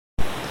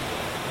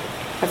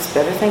That's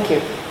better, thank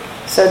you.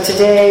 So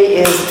today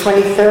is the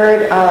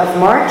 23rd of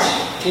March,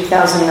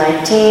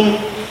 2019,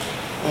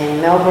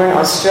 in Melbourne,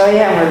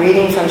 Australia, and we're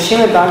reading from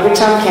Srimad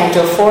Bhagavatam,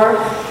 Canto 4,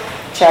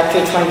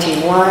 Chapter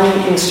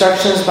 21,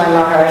 Instructions by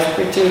Maharaj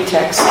Prithu,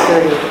 Text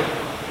 30.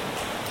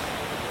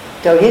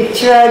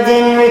 Dohitra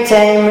din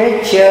rite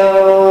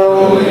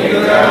mrityo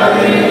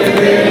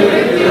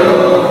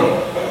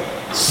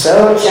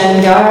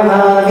Socham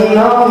dharma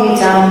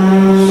vimohitam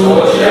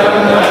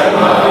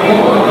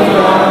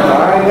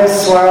Varga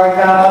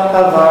swarga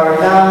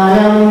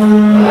pavarganam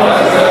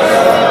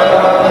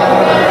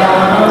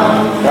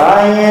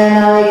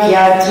Rayana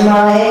yatma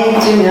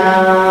hetuna.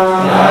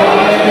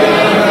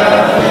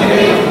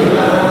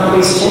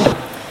 Question.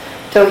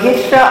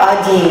 Tohitra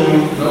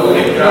Adin,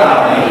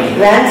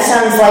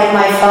 grandsons like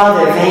my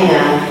father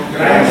Vena,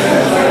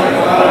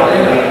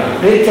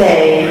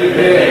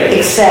 Rite,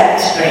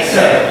 accept,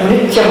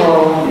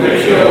 Mrityaho,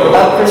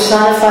 of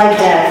personified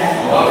death,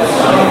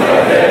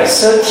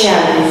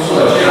 Sochyan,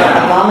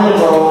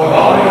 abominable,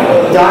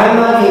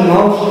 Dharma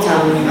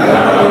vimohitam,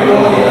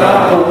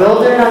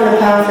 bewildered on the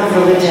path of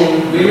religion,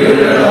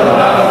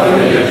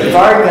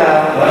 Varga,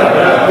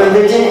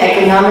 religion,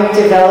 economic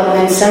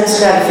development, sense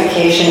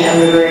gratification, and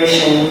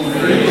liberation.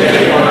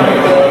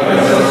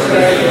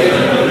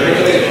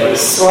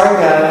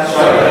 Swarga,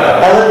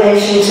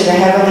 elevation to the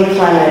heavenly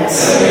planets.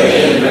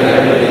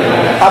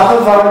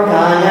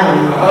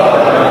 Apavarganam,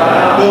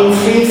 being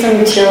free from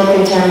material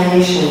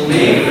contamination.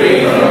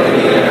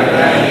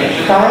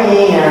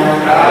 Kayena,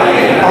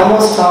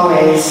 almost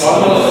always.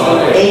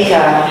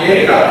 Eka,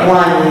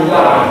 one.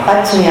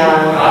 Atmya,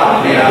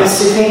 the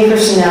Supreme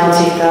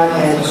Personality of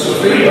Godhead.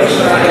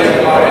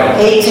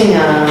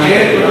 Hetuna,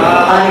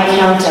 on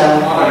account of.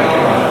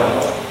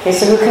 Okay,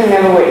 so who can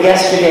remember what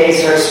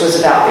yesterday's verse was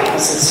about,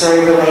 because it's sort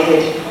of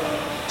related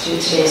to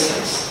today's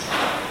verse?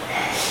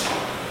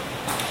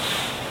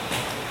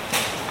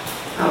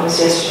 How was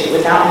yesterday?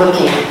 Without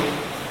looking.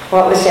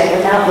 What was that?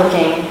 Without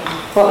looking.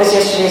 What was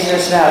yesterday's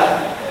verse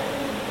about?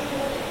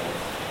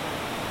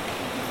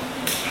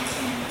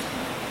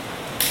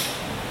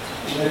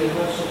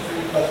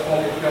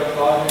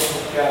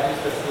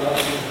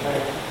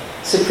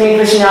 Supreme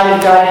Personality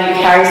of God who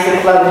carries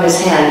the club in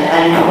his hand.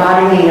 And how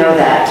do we know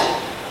that?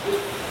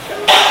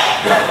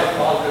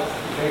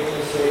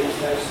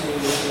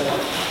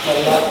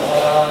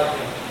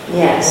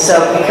 Yes, so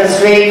because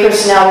great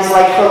personalities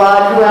like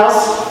Prahlad, who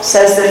else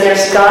says that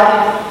there's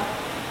God?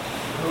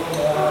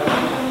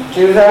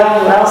 Dhruva,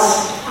 who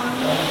else?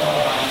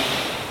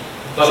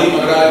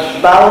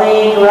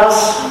 Bali, who else?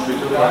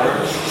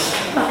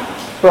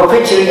 Well,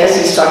 Prithu, yes,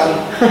 he's talking.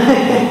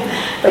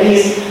 But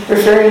he's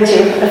referring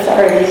to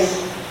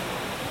authorities.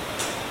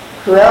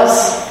 Who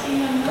else?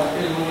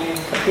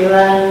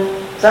 Kapila.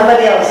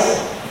 Somebody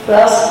else. Who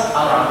else?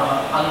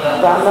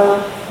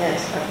 Brahma.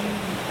 Yes, okay.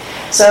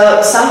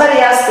 So somebody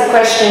asked the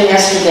question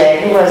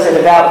yesterday, who was it,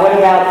 about what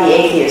about the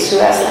atheists? Who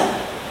asked that?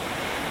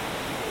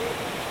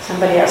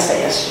 Somebody asked that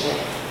yesterday.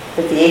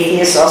 That the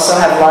atheists also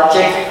have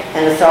logic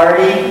and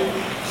authority?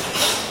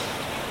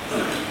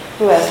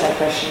 Who asked that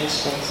question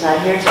yesterday? He's not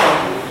here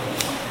today.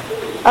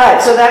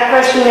 Alright, so that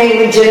question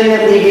may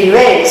legitimately be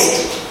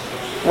raised.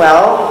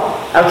 Well,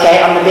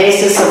 okay, on the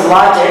basis of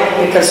logic,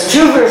 because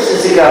 2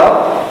 verses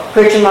ago,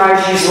 Prithu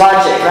Maharaj used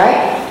logic,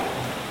 right?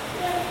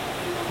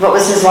 What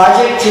was his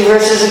logic 2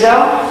 verses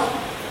ago?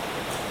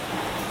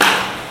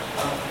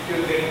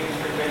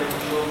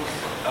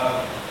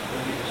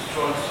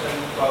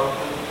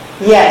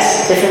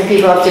 Yes, different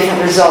people have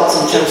different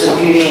results in terms of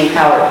beauty and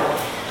power.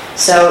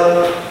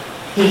 So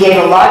he gave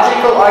a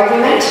logical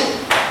argument,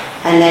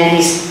 and then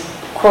he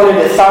quoted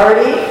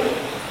authority.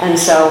 And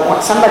so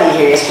somebody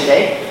here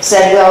yesterday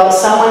said, well,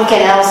 someone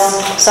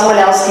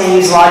else can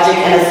use logic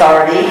and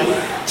authority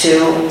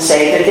to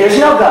say that there's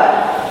no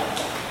God.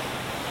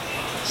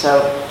 So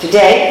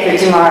today,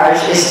 Prithu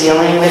Maharaj is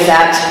dealing with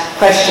that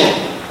question.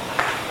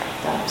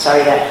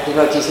 Sorry that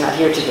devotee's not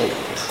here today.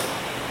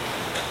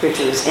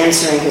 Prithu is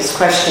answering his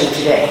question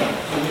today.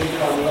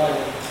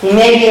 He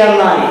may be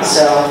online,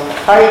 so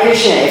Hare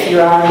Krishna, if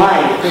you're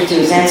online,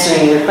 Prithu is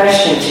answering your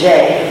question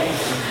today.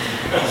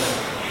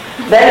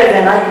 Better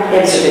than I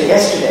answered it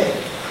yesterday.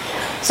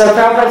 So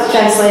Prabhupada's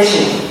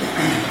translation,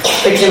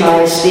 Prithu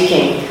Maharaj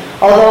speaking.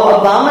 Although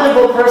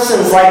abominable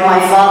persons like my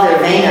father,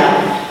 Vena,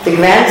 the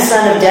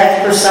grandson of death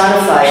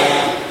personified,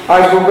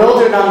 are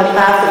bewildered on the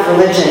path of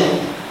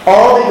religion,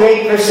 all the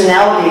great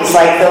personalities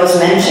like those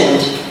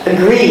mentioned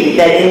agree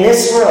that in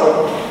this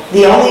world,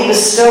 the only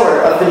bestower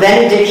of the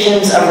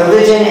benedictions of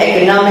religion,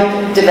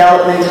 economic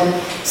development,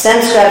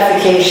 sense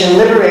gratification,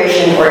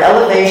 liberation, or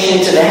elevation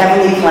to the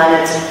heavenly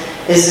planets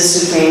is the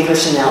Supreme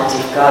Personality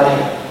of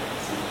Godhead.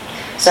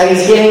 So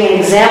he's giving an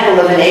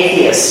example of an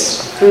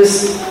atheist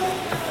who's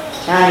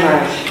Jai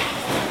Maharaj.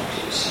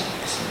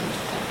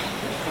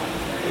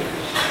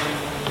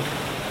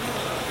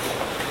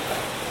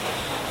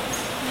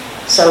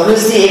 So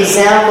who's the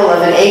example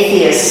of an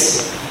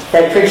atheist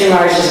that Prithu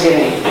Maharaj is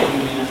giving?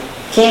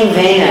 King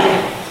Vena.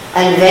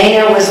 And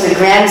Vena was the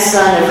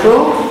grandson of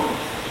who?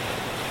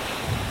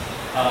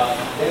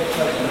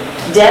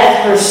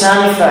 Death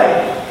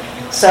personified.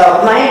 So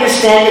my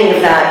understanding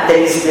of that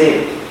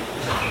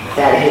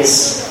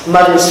his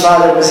mother's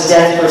father was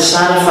death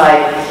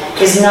personified,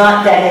 is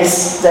not that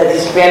his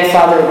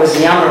grandfather was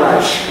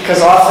Yamaraj,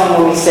 because often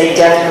when we say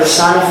death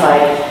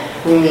personified,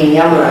 we mean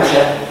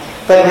Yamaraja,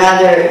 but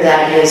rather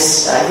that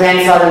his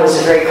grandfather was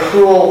a very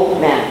cruel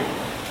man.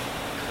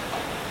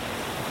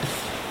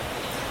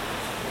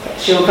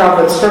 Srila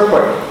Prabhupada's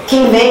purport.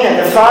 King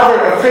Vena, the father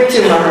of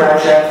Prithu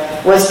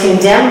Maharaja, was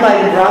condemned by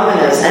the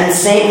Brahmanas and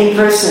saintly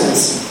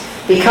persons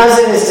because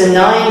of his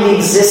denying the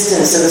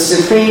existence of the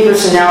Supreme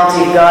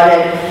Personality of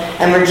Godhead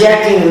and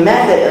rejecting the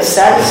method of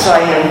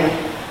satisfying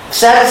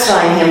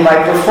him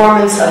by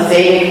performance of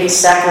Vedic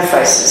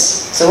sacrifices.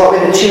 So what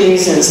were the two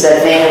reasons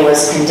that Vena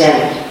was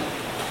condemned?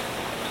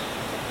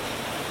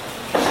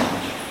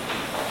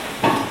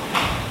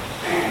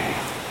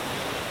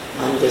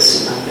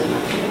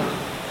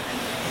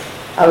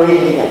 I'll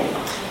read it again.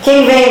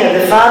 King Vena,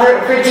 the father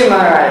of Prithu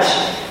Maharaj,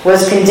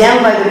 was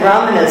condemned by the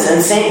Brahmanas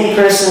and saintly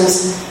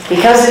persons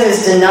because of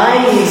his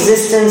denying the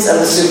existence of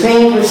the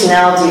Supreme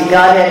Personality of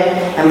Godhead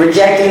and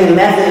rejecting the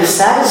method of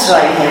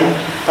satisfying him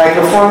by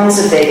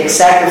performance of Vedic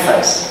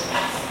sacrifice.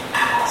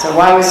 So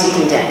why was he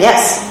condemned?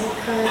 Yes?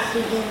 Because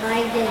he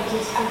denied the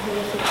existence of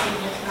the Supreme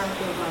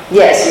Personality of God.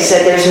 Yes, he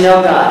said there's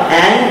no God.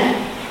 And?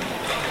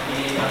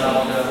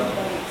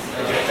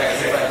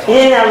 He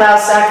didn't allow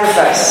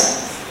sacrifice.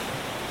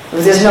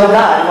 If there's no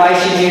God, why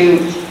should you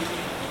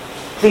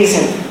please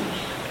him?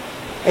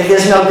 If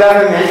there's no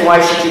government,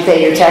 why should you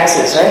pay your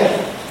taxes, right?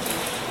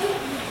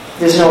 If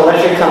there's no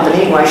electric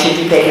company, why should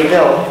you pay your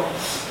bill?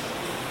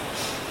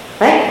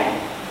 Right?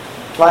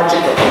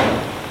 Logical.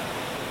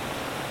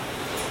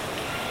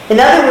 In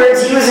other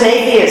words, he was an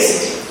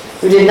atheist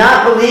who did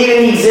not believe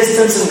in the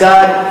existence of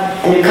God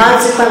and who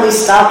consequently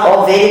stopped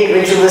all Vedic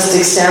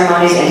ritualistic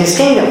ceremonies in his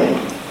kingdom.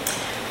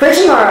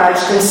 Prithu Maharaj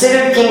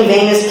considered King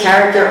Vena's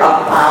character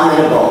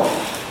abominable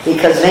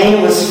because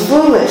Vena was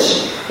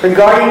foolish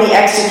regarding the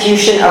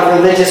execution of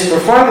religious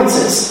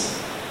performances.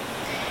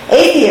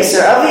 Atheists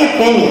are of the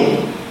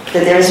opinion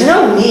that there is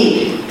no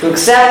need to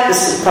accept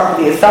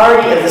the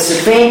authority of the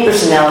Supreme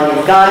Personality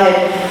of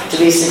Godhead to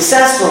be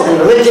successful in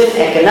religion,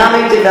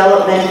 economic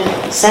development,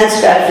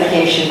 sense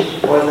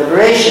gratification, or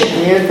liberation.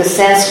 And here are the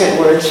Sanskrit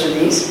words for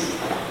these.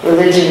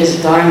 Religion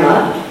is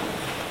dharma,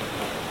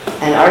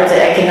 and artha,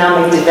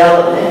 economic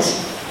development,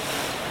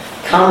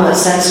 kama,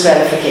 sense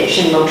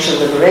gratification, moksha,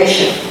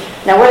 liberation.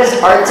 Now what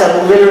does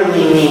artha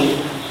literally mean?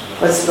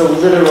 What's the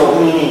literal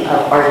meaning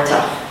of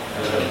artha?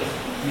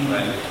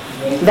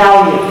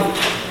 Value.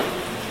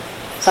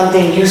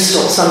 Something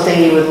useful,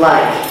 something you would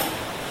like.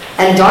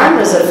 And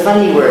dharma is a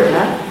funny word,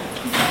 huh?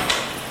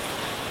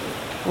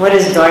 What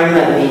does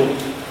dharma mean?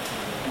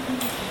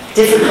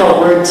 Difficult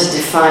word to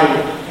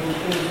define.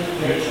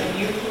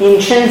 The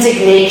intrinsic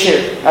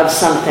nature of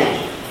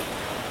something.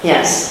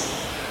 Yes.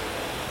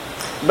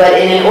 But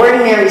in an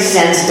ordinary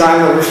sense,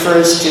 dharma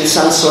refers to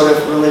some sort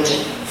of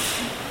religion.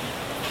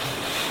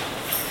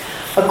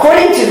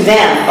 According to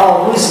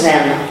them, who's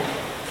them?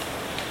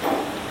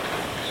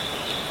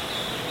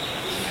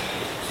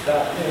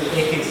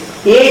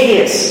 The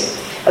atheists.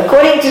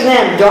 According to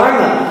them,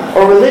 dharma,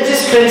 or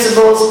religious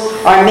principles,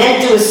 are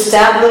meant to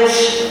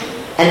establish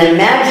an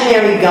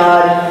imaginary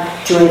God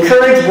to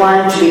encourage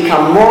one to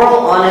become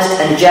moral, honest,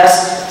 and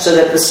just so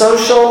that the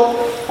social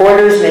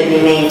orders may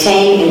be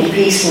maintained in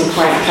peace and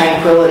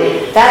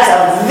tranquility. That's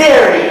a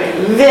very,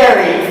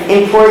 very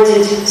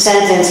important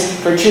sentence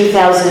for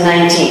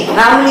 2019.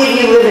 How many of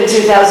you live in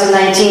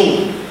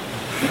 2019?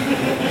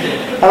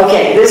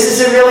 Okay, this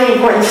is a really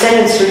important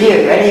sentence for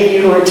you. Any of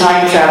you who are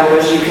time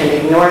travelers, you can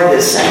ignore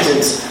this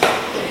sentence.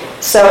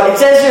 So it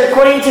says here,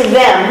 according to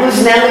them,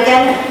 who's them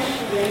again?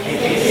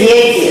 The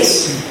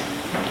atheists.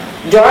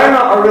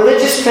 Dharma or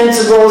religious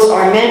principles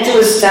are meant to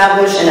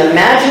establish an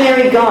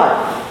imaginary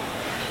God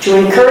to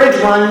encourage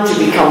one to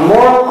become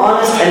moral,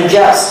 honest, and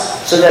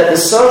just so that the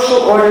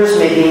social orders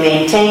may be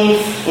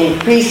maintained in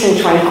peace and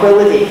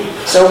tranquility.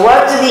 So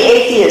what do the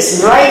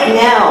atheists right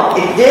now,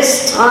 at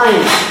this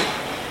time,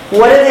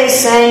 what are they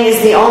saying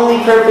is the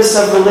only purpose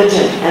of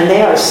religion? And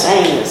they are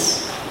saying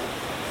this.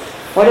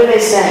 What are they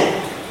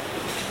saying?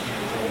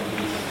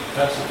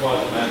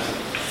 Pacify the masses.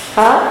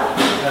 Huh?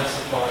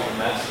 Pacify the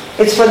masses.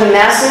 It's for the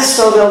masses,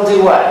 so they'll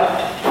do what?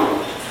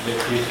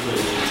 Live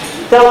peacefully.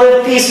 They'll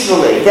live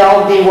peacefully.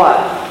 They'll be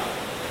what?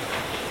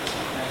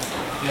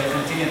 They'll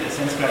continue the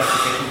sense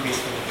gratification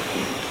peacefully.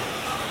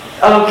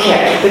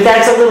 Okay, but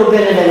that's a little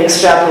bit of an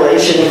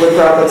extrapolation of what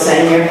Prabhupada's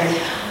saying here.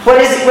 What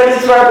is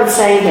Prabhupada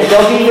saying here?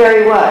 They'll be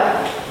very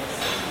what?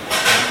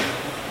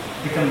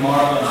 Become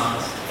moral and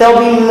honest They'll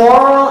be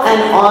moral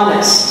and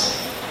honest.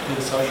 to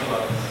the social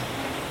orders.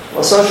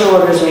 Well, social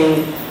orders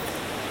mean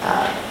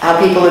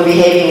how people are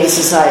behaving in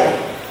society.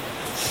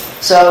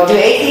 So, do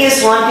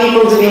atheists want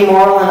people to be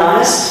moral and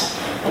honest?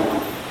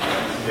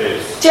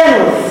 Yes.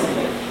 Generally.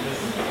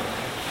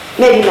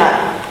 Maybe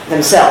not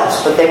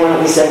themselves, but they want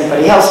at least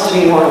everybody else to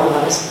be moral and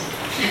honest.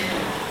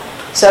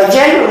 So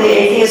generally,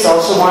 atheists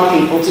also want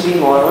people to be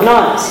moral and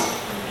honest.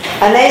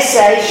 And they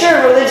say,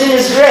 sure, religion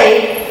is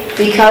great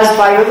because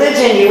by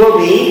religion you will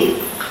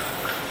be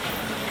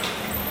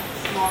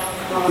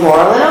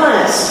moral and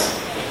honest.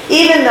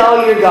 Even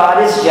though your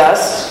God is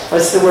just,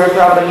 what's the word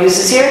Prabhupada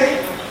uses here?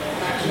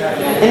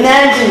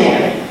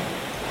 Imaginary.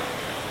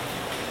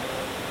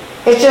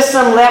 It's just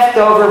some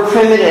leftover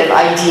primitive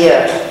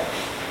idea.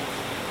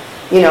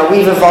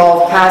 We've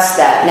evolved past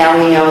that. Now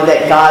we know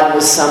that God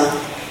was some,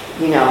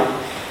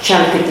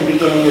 chunk at the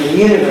beginning of the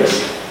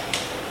universe.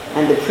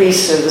 And the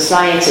priests are the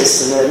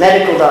scientists and the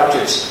medical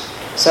doctors.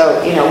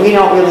 So, we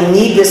don't really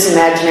need this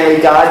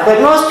imaginary God,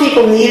 but most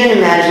people need an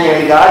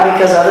imaginary God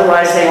because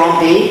otherwise they won't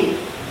be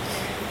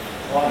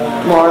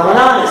moral and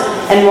honest.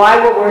 And why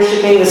will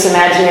worshiping this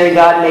imaginary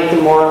God make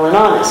them moral and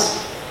honest?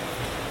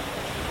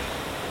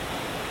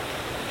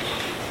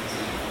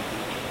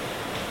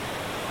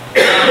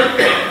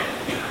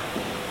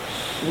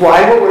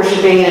 Why will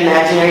worshiping an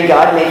imaginary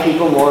God make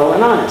people moral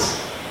and honest?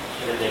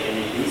 Because they can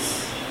eat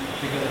peace.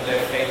 Because of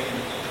their faith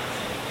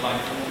in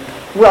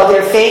life. Well,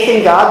 their faith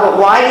in God, but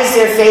why does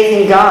their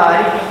faith in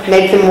God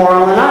make them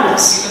moral and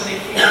honest?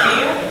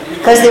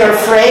 Because they're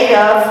afraid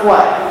of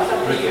what?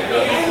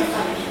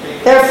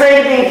 They're afraid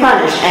of being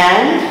punished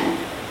and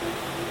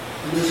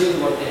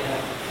Losing what they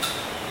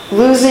have.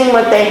 losing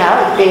what they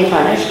have, being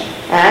punished,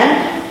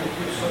 and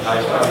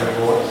Enticed by the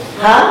rewards.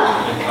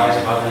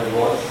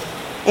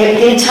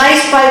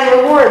 enticed by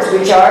the rewards,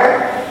 which are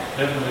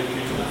Heavenly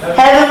kingdom.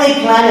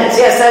 heavenly planets.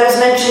 Yes, that was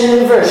mentioned in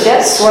the verse.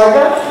 Yes,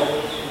 Swarga.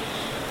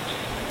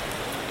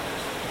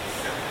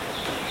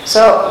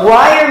 So,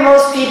 why are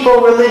most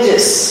people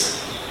religious?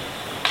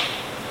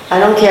 I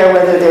don't care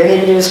whether they're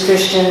Hindus,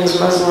 Christians,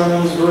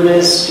 Muslims,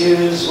 Buddhists,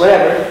 Jews,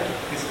 whatever.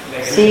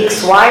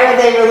 Sikhs, why are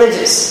they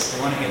religious?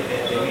 They want to get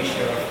their daily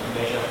share of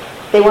pleasure.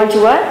 They want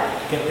to what?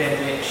 Get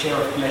their share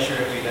of pleasure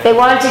every day. They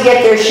want to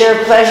get their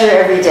share of pleasure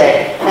every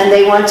day. And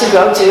they want to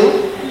go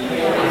to?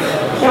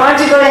 They want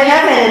to go to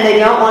heaven and they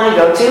don't want to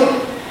go to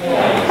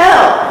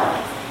hell.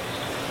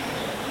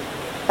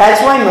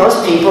 That's why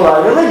most people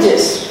are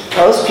religious.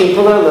 Most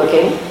people are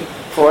looking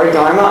for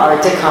Dharma,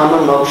 Artha, Kama,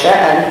 Moksha,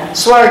 and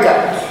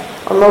Swarga.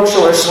 Or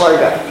Moksha or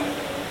Swarga.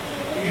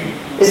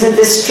 Isn't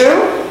this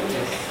true?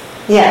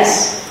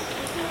 Yes.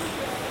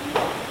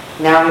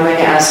 Now I'm going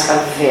to ask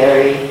a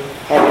very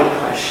heavy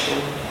question.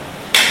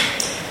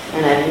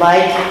 And I'd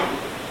like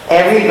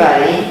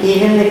everybody,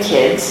 even the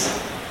kids,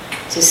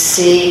 to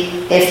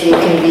see if you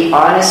can be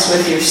honest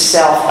with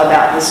yourself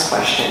about this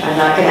question. I'm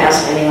not going to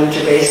ask anyone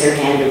to raise their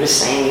hand or to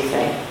say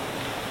anything.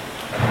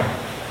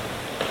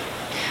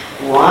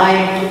 Why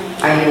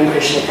are you in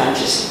Krishna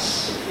consciousness?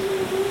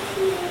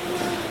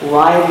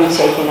 Why have you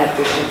taken up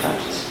Krishna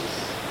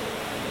consciousness?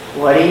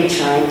 What are you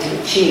trying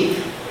to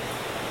achieve?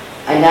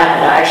 I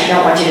actually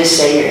don't want you to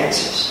say your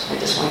answers. I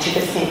just want you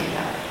to think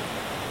about it.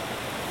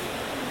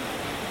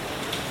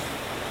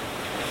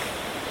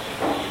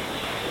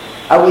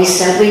 Are we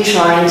simply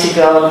trying to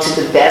go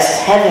to the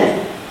best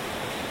heaven?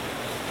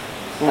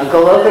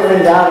 Goloka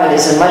Vrindavan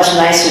is a much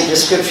nicer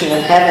description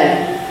of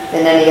heaven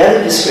than any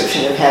other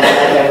description of heaven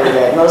I've ever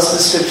read. Most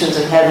descriptions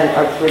of heaven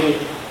are pretty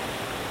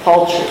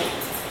paltry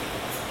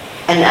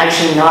and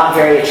actually not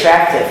very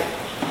attractive.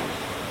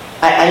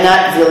 I'm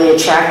not really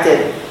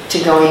attracted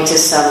to going to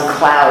some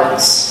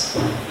clouds.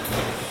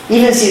 You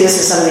even see this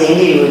in some of the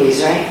Indian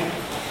movies, right?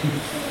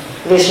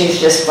 Vishnu's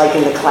just like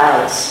in the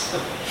clouds.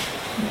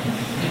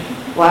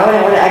 Why would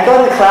I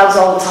go in the clouds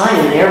all the time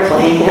in an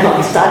airplane?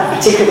 It's not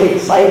particularly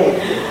exciting.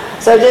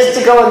 So just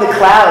to go in the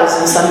clouds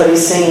and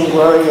somebody's singing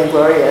Gloria,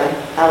 Gloria,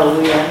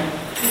 Hallelujah.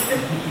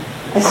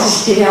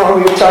 This is, we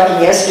were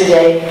talking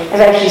yesterday.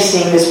 I've actually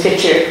seen this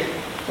picture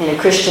in a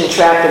Christian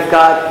tract of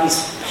God.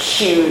 He's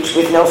huge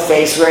with no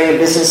face, wearing a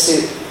business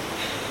suit.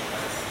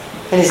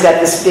 And he's got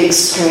this big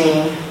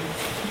screen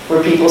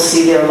where people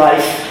see their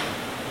life.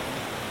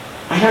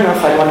 I don't know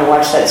if I'd want to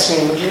watch that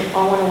screen. Would you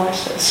all want to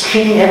watch that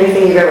screen?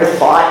 Everything you've ever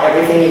thought,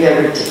 everything you've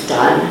ever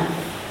done.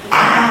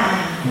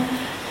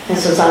 And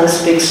so it's on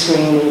this big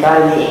screen, and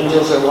God and the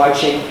angels are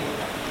watching.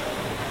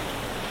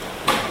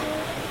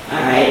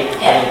 All right,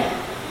 heaven,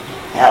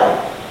 hell,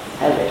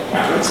 heaven.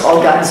 That's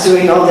all God's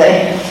doing all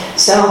day.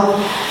 So,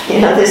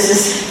 this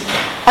is...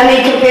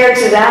 compared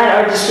to that,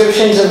 our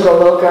descriptions of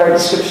Goloka, our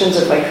descriptions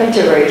of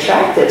Vaikuntha are very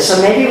attractive.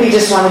 So maybe we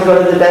just want to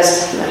go to the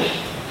best heaven.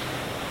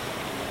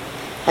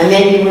 And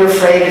maybe we're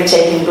afraid of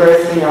taking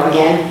birth,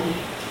 again.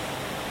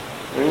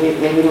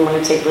 Maybe we don't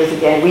want to take birth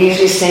again. We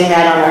usually sing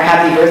that on our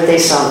happy birthday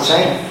songs,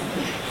 right?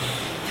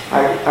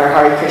 Our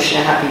Hare Krishna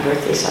happy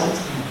birthday songs.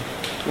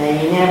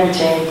 May you never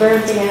take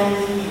birth again.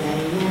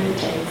 May you never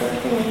take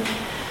birth again.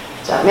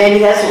 So maybe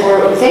that's what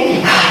we're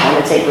thinking. I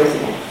want to take birth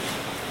again.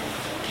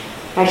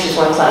 Actually, there's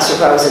one class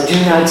where I said, do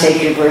not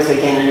take your birth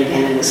again and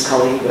again in this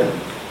Kali Yuga.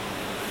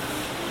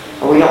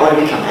 Or we don't want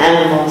to become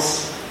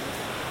animals.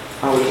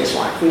 Or we just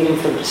want freedom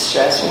from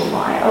distress. And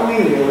why are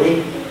we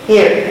really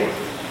here?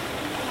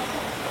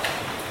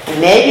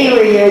 And maybe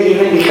we're here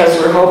even because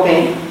we're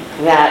hoping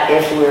that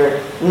if we're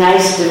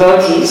nice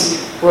devotees,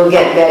 we'll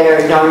get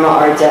better Dharma,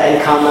 Artha,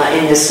 and Kama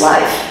in this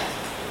life.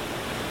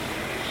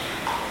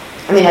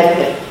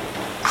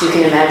 As you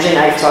can imagine,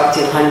 I've talked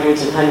to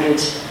hundreds and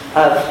hundreds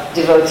of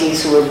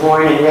devotees who were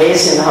born and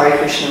raised in the Hare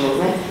Krishna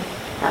movement.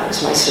 That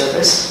was my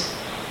service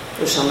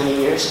for so many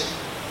years.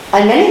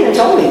 And many of them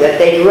told me that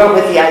they grew up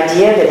with the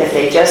idea that if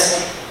they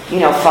just,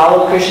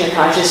 follow Krishna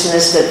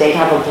consciousness, that they'd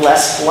have a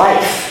blessed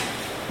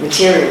life,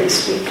 materially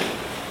speaking.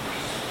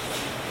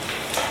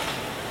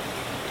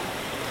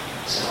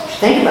 So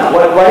think about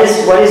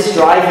what is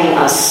driving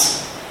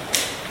us.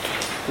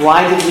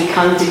 Why did we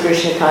come to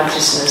Krishna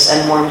consciousness?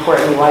 And more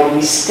importantly, why do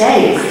we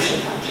stay in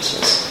Krishna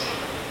consciousness?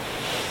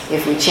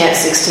 If we chant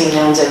 16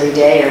 rounds every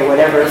day or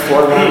whatever,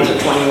 4 rounds or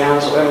 20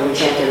 rounds, or whatever we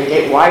chant every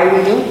day, why are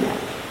we doing that?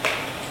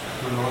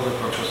 To know the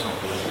purpose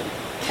of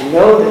life. To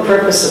know the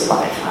purpose of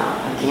life.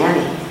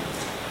 Again.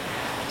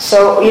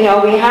 So, we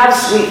have,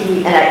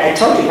 and I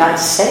told you not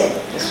to say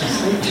it. This was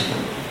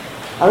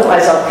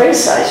otherwise I'll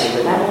criticize you,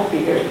 and that won't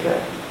be very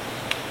good.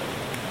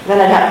 Then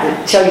I'd have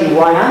to tell you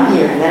why I'm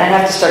here, and then I'd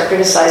have to start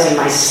criticizing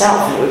myself,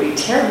 and it would be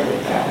terribly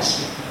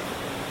embarrassing.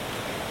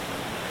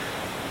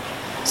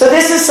 So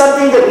this is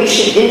something that we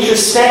should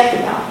introspect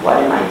about. What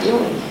am I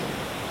doing?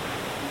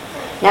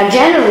 Now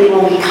generally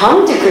when we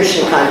come to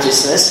Krishna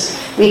consciousness,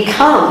 we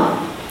come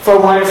for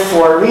one of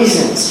 4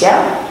 reasons,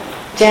 yeah?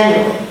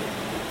 Generally.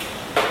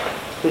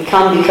 We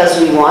come because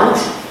we want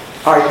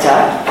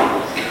artha.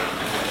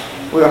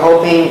 We're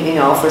hoping,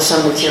 for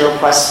some material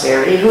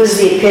prosperity. Who's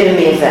the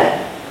epitome of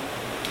that?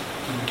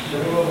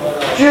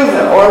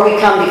 Dhruva. Or we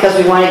come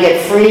because we want to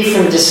get free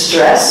from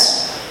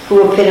distress.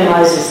 Who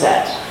epitomizes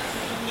that?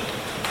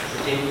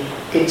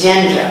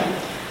 Gajendra.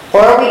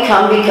 Or we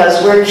come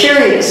because we're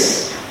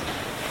curious.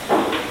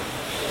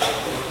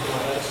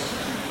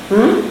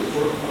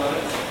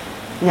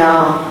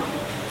 No.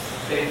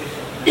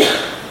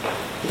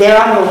 They're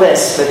on the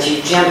list, but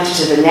you jumped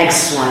to the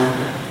next one.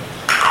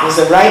 It was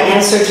the right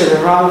answer to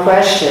the wrong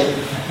question.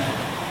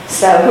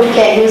 So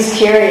who's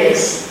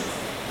curious?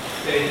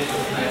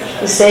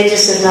 The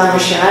sages of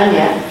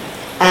Naimisharanya.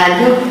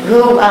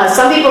 And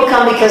some people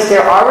come because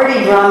they're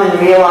already Brahman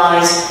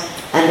realized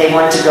and they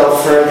want to go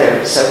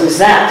further. So who's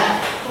that?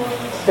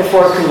 The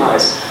 4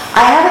 Kumars.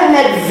 I haven't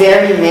met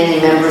very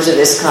many members of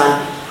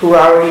ISKCON who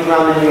are already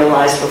Brahman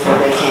realized before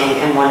they came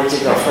and wanted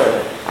to go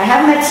further. I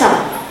have met some.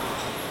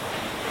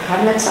 I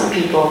have met some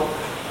people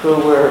who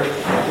were,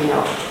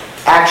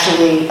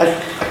 actually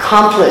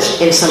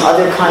accomplished in some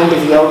other kind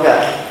of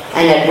yoga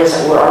and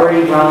were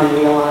already Brahman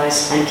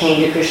realized and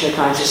came to Krishna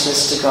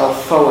consciousness to go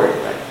forward.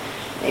 But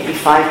maybe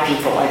 5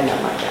 people I've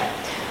met like that.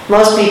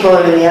 Most people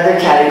are in the other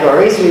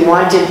categories. We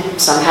wanted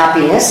some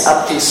happiness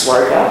up to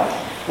Swarga.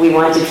 We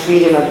wanted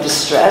freedom of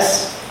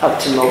distress up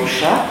to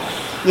moksha.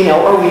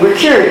 Or we were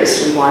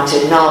curious. We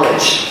wanted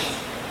knowledge.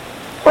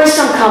 Or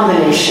some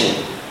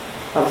combination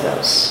of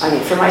those.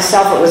 For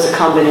myself it was a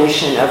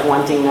combination of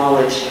wanting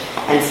knowledge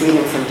and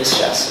freedom from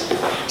distress.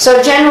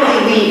 So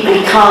generally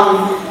we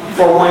come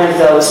for one of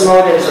those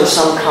motives or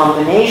some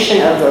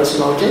combination of those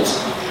motives.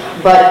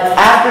 But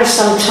after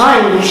some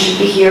time we should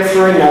be here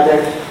for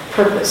another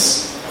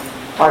purpose.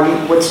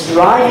 What's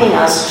driving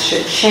us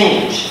should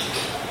change.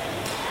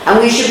 And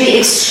we should be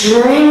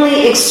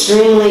extremely,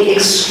 extremely,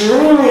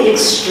 extremely,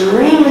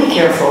 extremely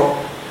careful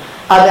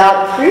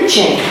about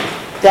preaching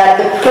that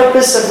the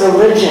purpose of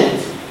religion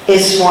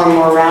is for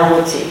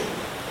morality.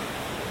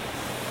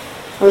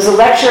 There was a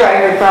lecture I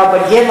heard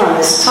Prabhupada give on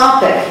this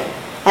topic,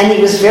 and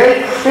he was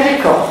very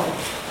critical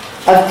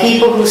of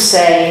people who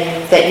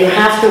say that you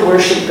have to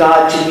worship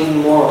God to be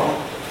moral.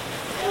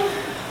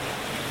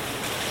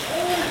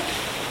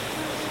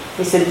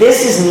 He said,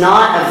 this is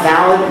not a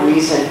valid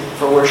reason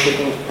for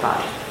worshiping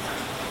God.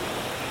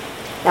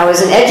 Now,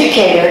 as an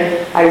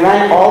educator, I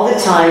run all the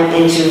time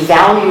into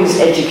values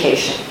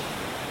education.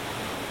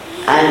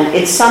 And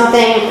it's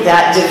something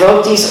that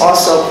devotees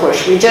also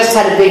push. We just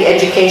had a big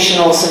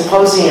educational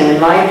symposium in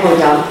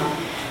Mayapurdam,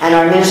 and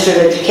our Minister of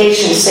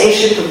Education,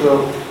 Sesha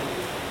Prabhu,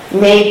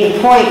 made the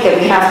point that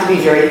we have to be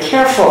very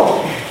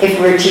careful if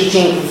we're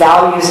teaching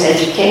values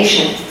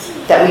education,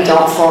 that we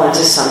don't fall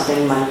into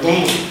something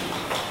mundane.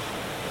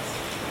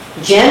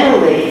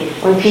 Generally,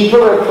 when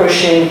people are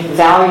pushing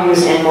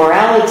values and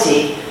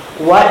morality,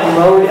 what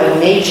mode of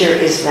nature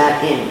is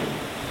that in?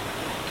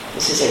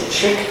 This is a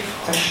trick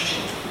question.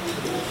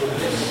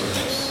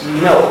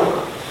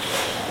 No.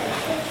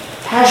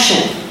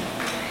 Passion.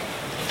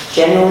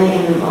 Generally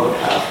in the mode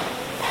of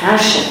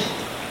passion.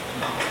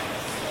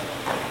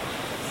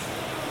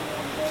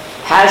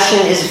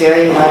 Passion is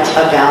very much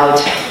about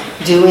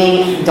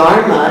doing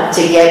dharma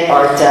to get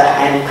artha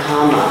and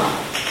kama.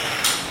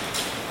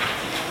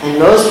 And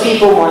most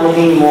people want to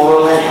be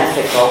moral and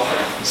ethical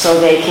so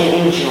they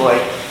can enjoy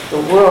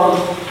the world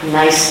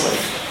nicely.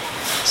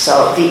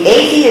 So the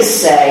atheists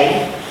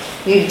say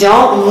you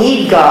don't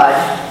need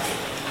God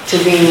to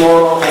be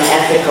moral and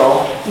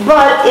ethical,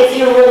 but if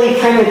you're really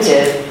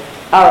primitive,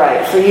 all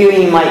right, for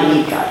you might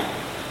need God.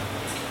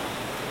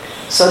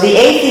 So the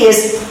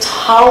atheists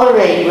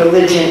tolerate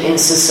religion in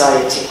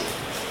society.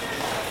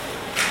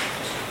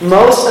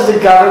 Most of the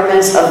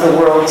governments of the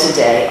world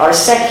today are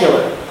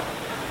secular.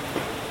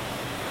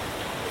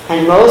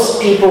 And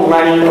most people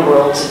running the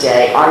world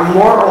today are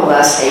more or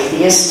less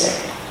atheistic.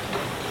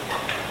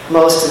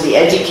 Most of the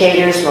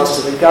educators, most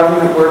of the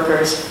government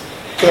workers,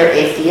 they're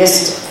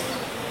atheistic.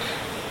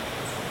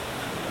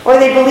 Or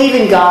they believe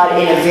in God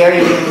in a very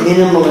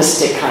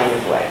minimalistic kind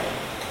of way.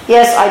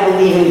 Yes, I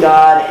believe in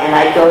God, and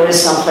I go to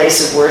some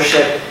place of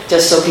worship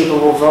just so people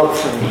will vote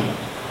for me.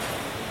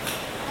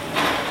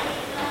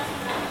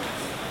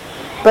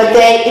 But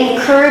they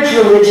encourage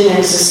religion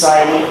in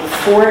society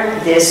for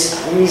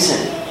this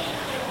reason.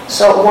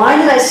 So why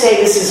did I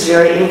say this is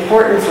very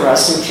important for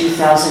us in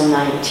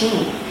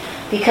 2019?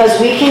 Because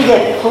we can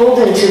get pulled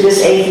into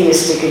this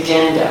atheistic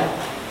agenda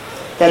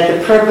that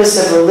the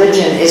purpose of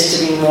religion is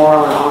to be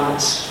moral and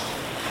honest.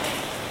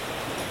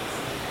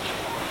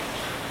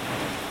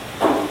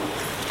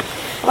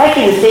 I'd like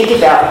you to think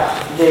about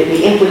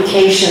the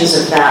implications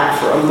of that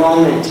for a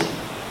moment.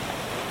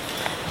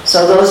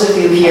 So those of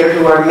you here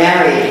who are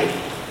married,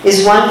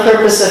 is one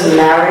purpose of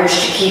marriage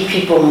to keep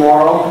people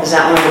moral? Is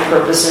that one of the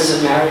purposes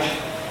of marriage?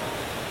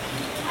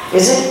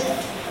 Is it?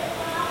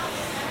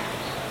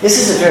 This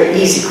is a very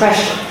easy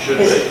question. Should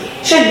be.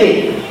 Should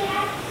be.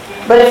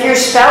 But if your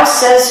spouse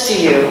says to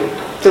you,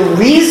 the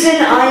reason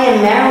I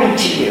am married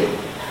to you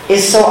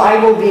is so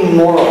I will be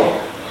moral,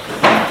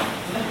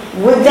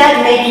 would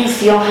that make you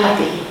feel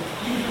happy?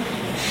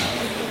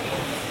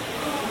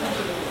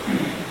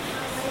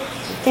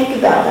 So think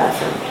about that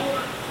for a minute.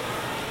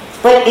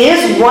 But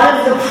is one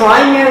of the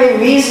primary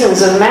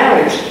reasons of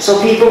marriage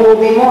so people will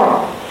be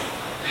moral?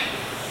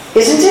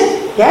 Isn't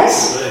it?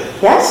 Yes?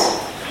 Yes?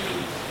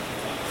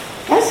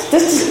 Yes?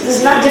 This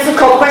is not a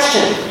difficult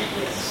question.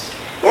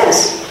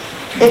 Yes.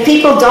 If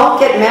people don't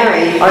get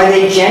married, are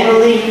they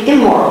generally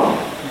immoral?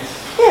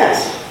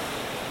 Yes.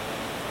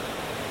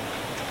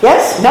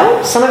 Yes?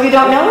 No? Some of you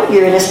don't know?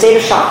 You're in a state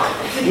of shock.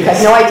 You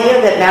have no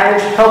idea that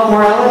marriage helps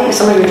morality?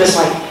 Some of you are just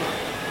like...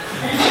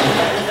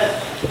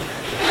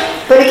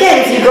 But again,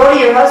 if you go to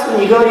your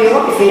husband, you go to your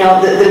wife,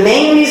 the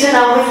main reason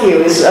I'm with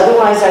you is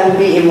otherwise I would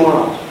be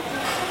immoral.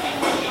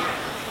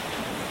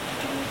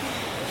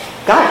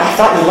 God, I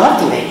thought you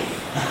loved me.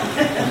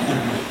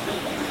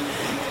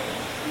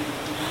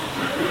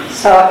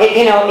 So,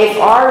 if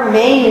our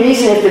main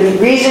reason, if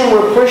the reason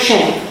we're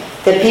pushing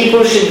that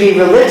people should be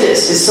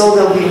religious is so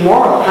they'll be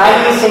moral, how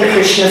do you think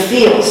Krishna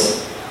feels?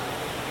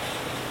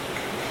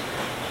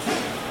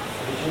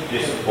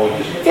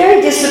 Disappointed.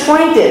 Very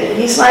disappointed.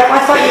 He's like, I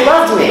thought you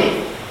loved me.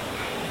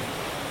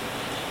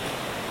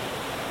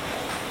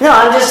 No,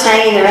 I'm just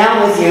hanging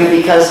around with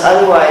you because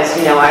otherwise,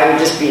 I would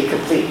just be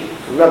complete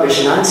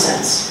rubbish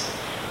nonsense.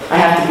 I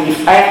have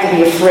to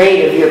be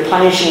afraid of your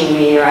punishing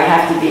me, or I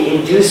have to be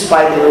induced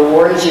by the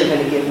rewards you're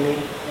going to give me.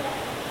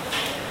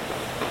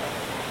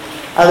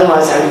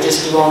 Otherwise, I would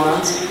just do all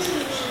nonsense.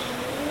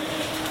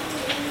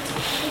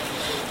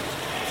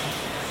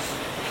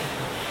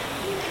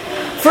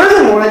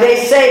 Furthermore,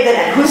 they say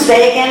that, who's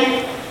they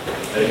again?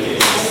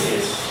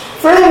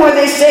 Furthermore,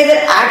 they say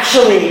that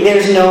actually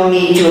there's no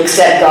need to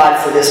accept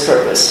God for this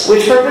purpose.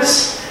 Which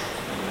purpose?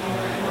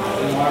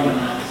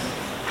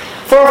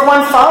 For if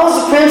one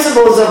follows the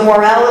principles of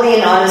morality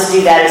and honesty,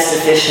 that is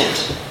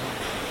sufficient.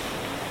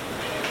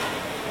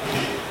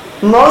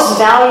 Most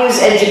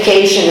values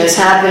education is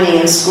happening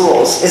in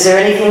schools. Is there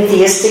anything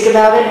theistic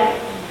about it?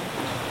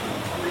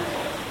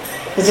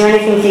 Is there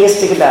anything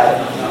theistic about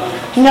it?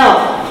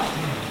 No.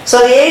 So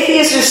the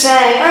atheists are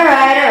saying, all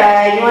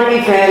right, you want to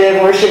be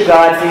primitive, worship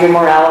God for your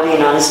morality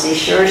and honesty,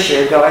 sure,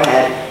 go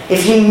ahead.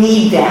 If you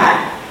need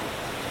that.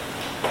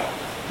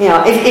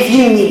 If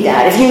you need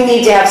that, if you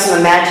need to have some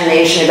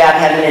imagination about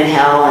heaven and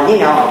hell, and,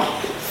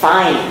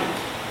 fine.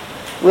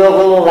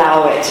 We'll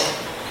allow it.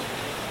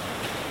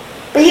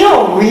 But you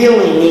don't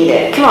really need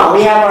it. Come on,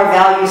 we have our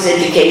values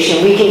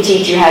education. We can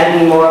teach you how to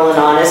be moral and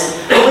honest,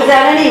 but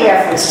without any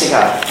reference to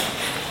God.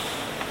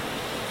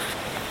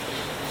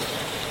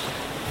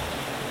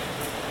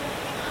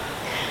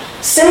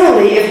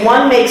 Similarly, if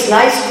one makes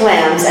nice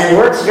plans and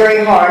works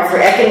very hard for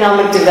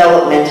economic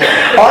development,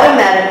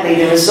 automatically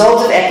the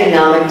result of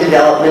economic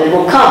development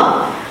will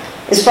come.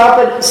 Is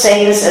Prabhupada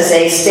saying this as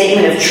a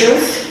statement of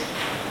truth?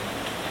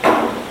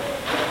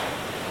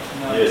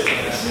 No, Yes.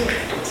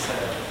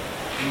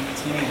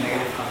 it's meaning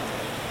negative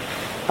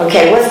context.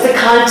 Okay, what's the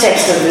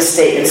context of this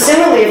statement?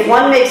 Similarly, if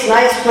one makes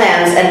nice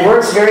plans and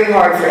works very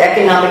hard for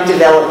economic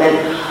development,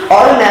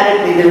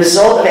 automatically the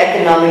result of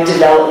economic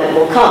development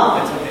will come.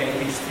 That's what the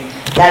atheists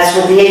think. That's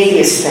what the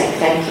atheists think.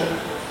 Thank you.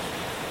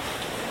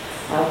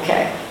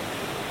 Okay.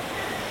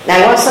 Now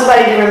I want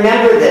somebody to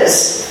remember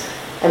this.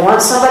 I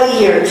want somebody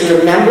here to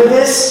remember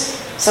this.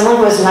 Someone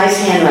who has nice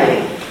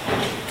handwriting.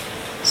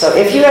 So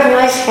if you have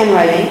nice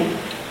handwriting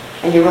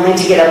and you're willing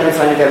to get up in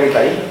front of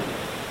everybody,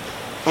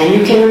 and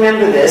you can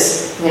remember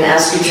this, I'm going to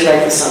ask you to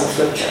write this on the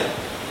flip chart.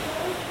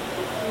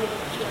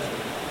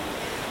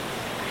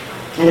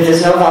 And if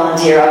there's no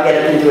volunteer, I'll get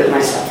up and do it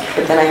myself.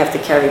 But then I have to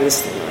carry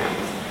this thing around.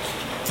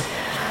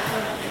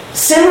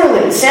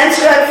 Similarly, sense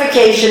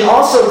gratification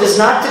also does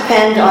not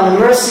depend on the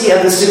mercy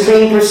of the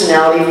Supreme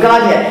Personality of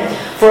Godhead.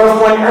 For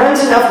if one earns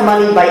enough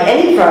money by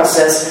any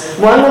process,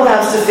 one will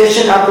have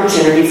sufficient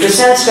opportunity for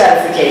sense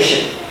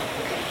gratification.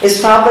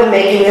 Is Prabhupada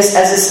making this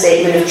as a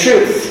statement of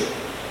truth?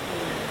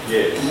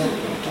 Yes.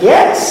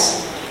 Yes.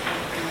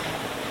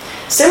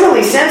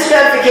 Similarly, sense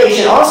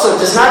gratification also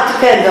does not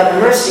depend on the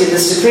mercy of the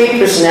Supreme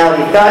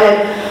Personality of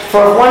Godhead,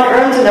 for if one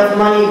earns enough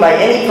money by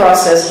any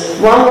process,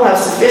 one will have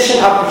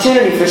sufficient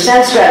opportunity for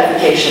sense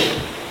gratification.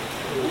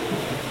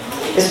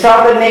 Is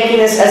Prabhupada making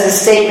this as a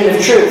statement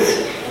of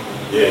truth?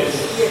 Yes.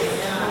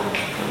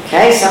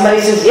 Okay,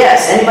 somebody says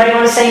yes. Anybody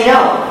want to say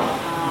no?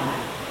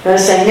 Want to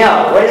say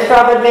no? What is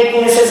Prabhupada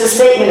making this as a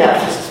statement of?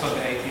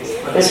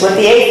 This is what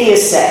the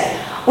atheists say.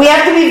 We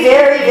have to be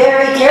very,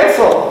 very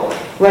careful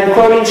when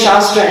quoting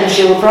Shastra and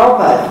Srila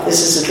Prabhupada.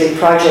 This is a big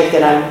project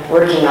that I'm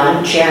working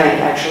on, chairing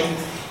actually,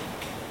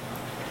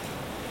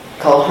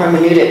 called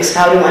Hermeneutics,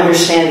 how to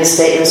understand the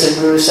statements of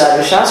Guru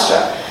Sadhu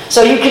Shastra.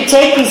 So you could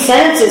take these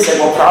sentences and,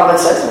 well, Prabhupada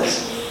says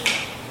this.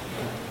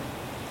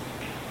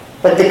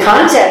 But the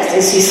context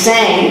is he's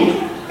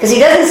saying, because he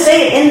doesn't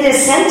say it in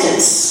this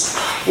sentence.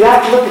 You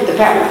have to look at the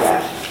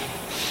paragraph.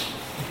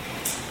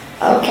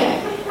 Okay.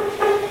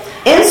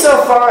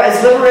 Insofar as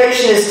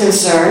liberation is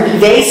concerned,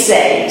 they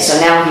say, so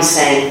now he's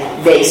saying,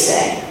 they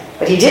say.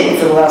 But he didn't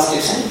for the last two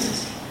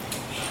sentences.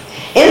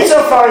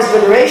 Insofar as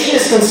liberation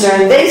is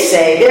concerned, they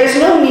say, there is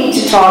no need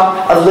to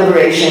talk of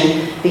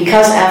liberation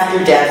because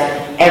after death,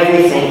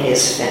 everything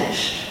is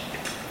finished.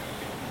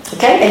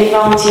 Okay, any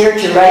volunteer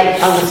to write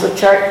on the flip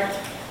chart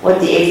what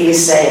the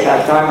atheists say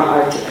about Dharma,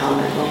 Artha,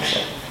 Kama, and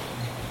Moksha?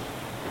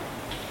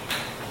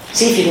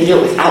 See if you can do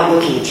it without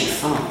looking at your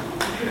phone.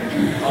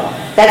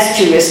 That's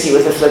too risky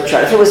with a flip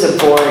chart. If it was a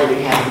board,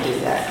 we'd have to do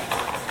that.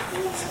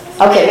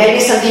 Okay, maybe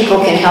some people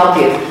can help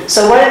you.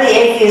 So what do the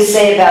atheists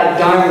say about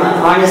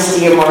Dharma,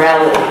 honesty, or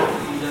morality?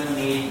 You don't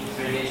need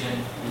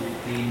religion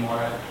to be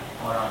more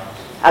honest.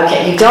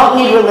 Okay, you don't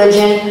need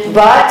religion,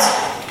 but...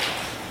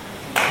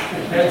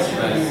 Depends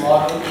on the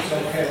model, it's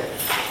okay.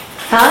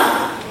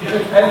 Huh?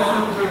 Depends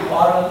on the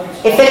model.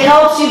 If it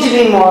helps you to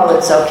be moral,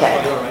 it's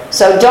okay.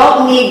 So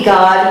don't need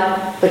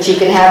God, but you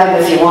can have him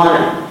if you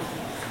want him.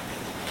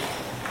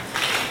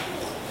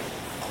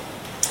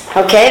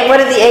 Okay, what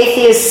do the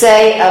atheists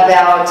say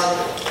about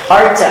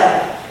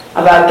artha,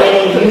 about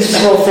getting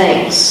useful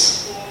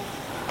things?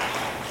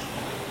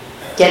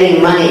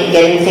 Getting money,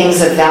 getting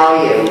things of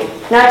value.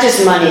 Not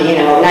just money,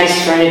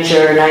 nice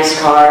furniture, nice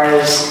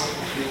cars.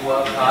 You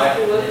work hard.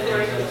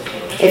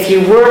 If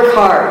you work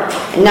hard,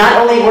 and not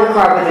only work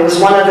hard, but there was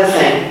one other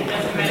thing.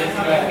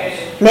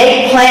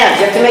 Make plans.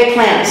 You have to make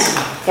plans.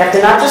 You have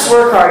to not just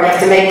work hard, you have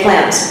to make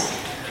plans.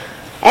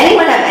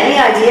 Anyone have any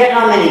idea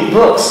how many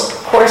books,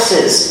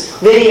 courses,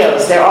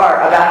 videos there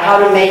are about how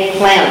to make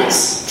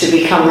plans to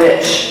become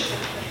rich?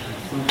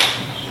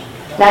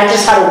 Not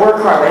just how to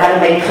work hard, but how to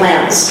make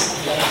plans.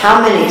 How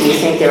many do you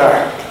think there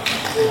are?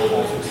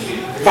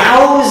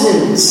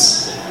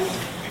 Thousands.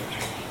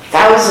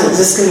 Thousands.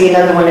 This can be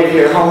another one of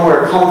your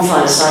homework, home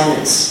fun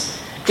assignments.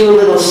 Do a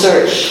little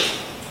search.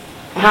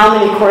 How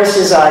many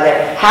courses are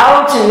there?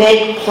 How to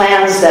make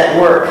plans that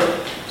work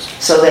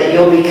so that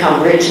you'll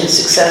become rich and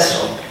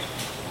successful.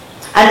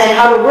 And then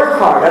how to work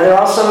hard. Are there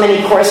also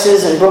many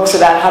courses and books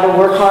about how to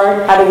work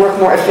hard? How to work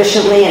more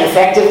efficiently and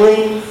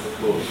effectively?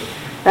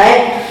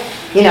 Right?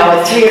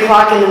 At 3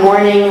 o'clock in the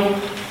morning,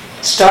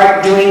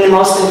 start doing the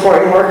most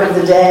important work of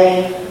the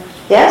day.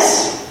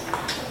 Yes?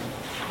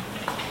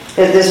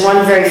 There's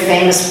one very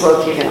famous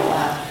book, you're going to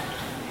laugh,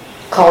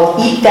 called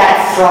Eat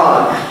That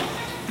Frog.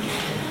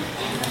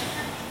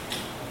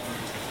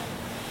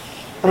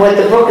 And what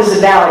the book is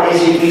about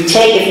is you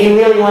take, if you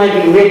really want to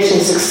be rich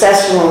and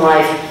successful in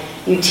life,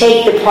 you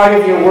take the part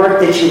of your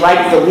work that you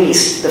like the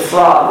least, the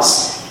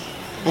frogs,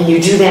 and you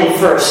do them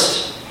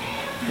first.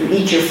 You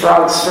eat your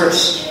frogs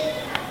first.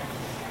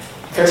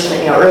 First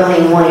thing, early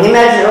in the morning.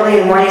 Imagine early in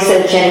the morning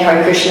instead of chanting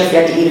Hare Krishna if you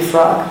had to eat a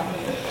frog.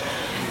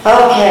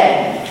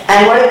 Okay.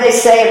 And what do they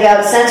say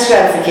about sense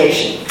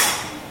gratification?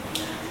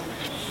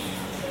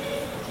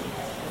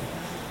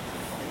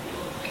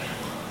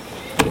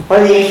 What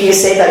do the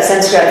atheists say about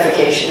sense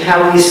gratification?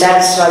 How will you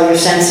satisfy your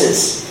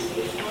senses? If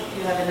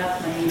you have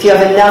enough money. If you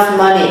have enough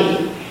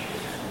money.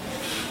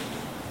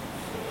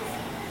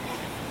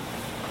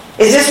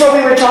 Is this what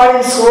we were taught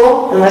in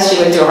school? Unless you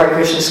went to a Hare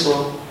Krishna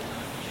school.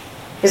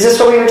 Is this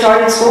what we were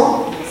taught in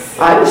school?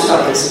 I was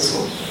taught this in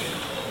school.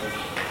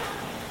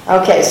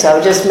 Okay, so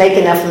just make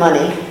enough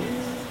money.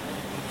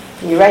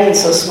 You're writing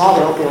so small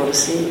they won't be able to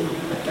see you.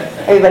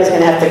 Everybody's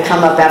going to have to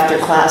come up after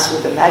class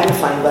with a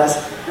magnifying glass.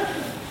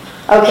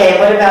 Okay,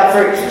 what about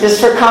just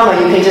for comma,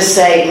 you can just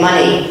say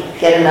money.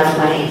 Get enough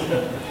money.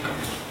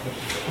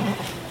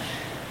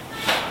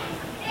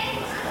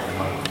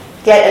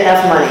 Get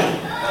enough money.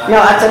 No,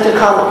 I have to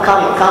comma.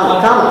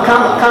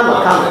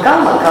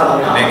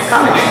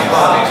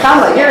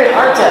 You're in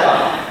Artha.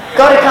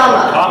 Go to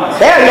comma.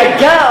 There you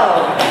go.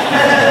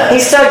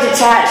 He's so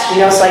detached,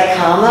 it's like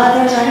comma.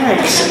 I'm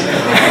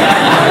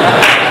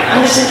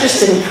just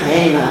interested in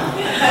prema.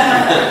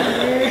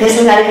 He's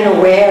not even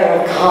aware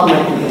of comma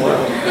anymore.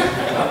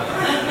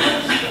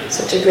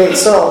 So Such a great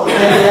soul. Okay,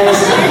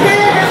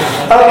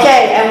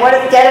 and what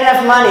if get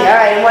enough money? All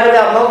right, and what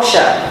about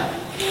moksha?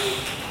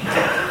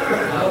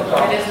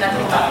 There's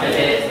nothing after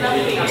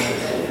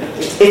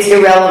this. It's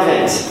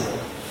irrelevant.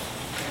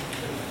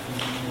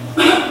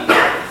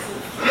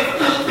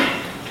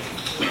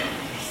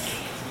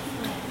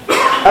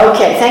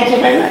 Okay, thank you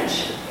very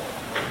much.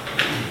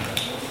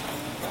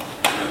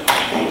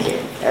 Thank you.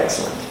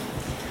 Excellent.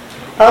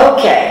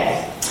 Okay.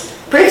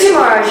 Prithu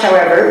Maharaj,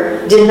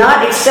 however, did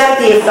not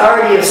accept the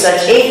authority of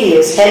such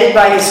atheists headed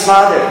by his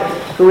father,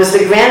 who was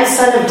the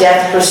grandson of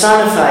death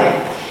personified.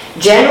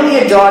 Generally,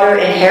 a daughter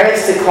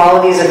inherits the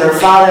qualities of her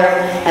father,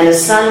 and the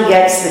son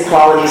gets the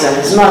qualities of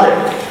his mother.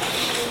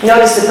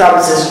 Notice the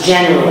Prabhupada says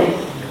generally.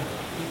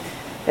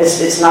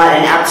 It's not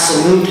an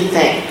absolute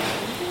thing.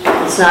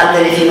 It's not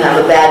that if you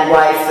have a bad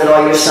wife, that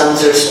all your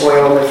sons are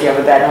spoiled, or if you have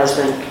a bad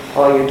husband,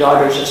 all your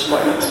daughters are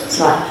spoiled. It's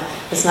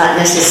not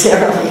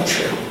necessarily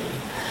true.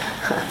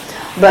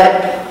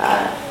 But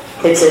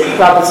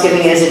Prabhupada's giving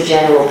it as a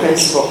general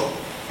principle.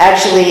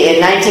 Actually, in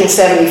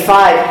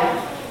 1975,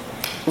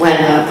 when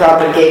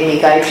Prabhupada gave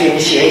me Gayatri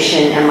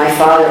initiation, and my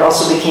father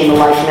also became a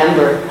life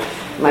member,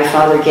 my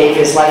father gave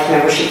his life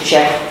membership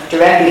check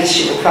directly to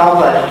Srila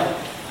Prabhupada,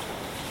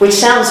 which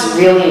sounds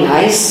really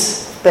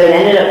nice, but it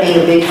ended up being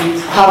a big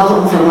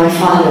problem for my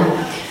father.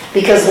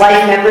 Because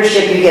life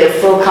membership, you get a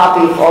full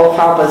copy of all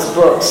Prabhupada's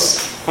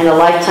books and a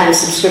lifetime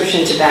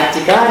subscription to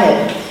Bhakti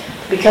Godhead.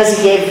 Because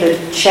he gave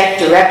the check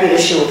directly to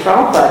Srila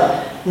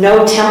Prabhupada,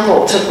 no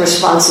temple took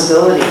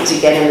responsibility to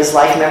get him his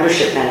life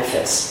membership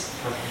benefits.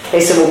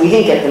 They said, well, we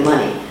didn't get the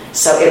money.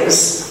 So it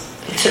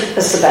took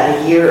us about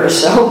a year or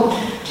so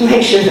to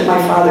make sure that my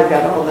father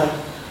got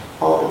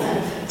all the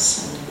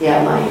benefits.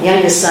 Yeah, my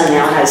youngest son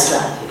now has the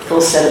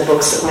full set of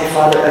books that my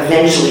father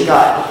eventually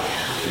got.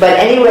 But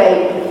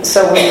anyway,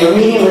 so when we were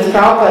meeting with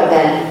Prabhupada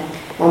then,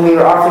 when we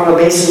were offering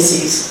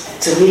obeisances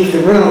to leave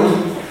the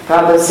room,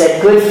 Prabhupada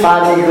said, good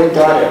father, good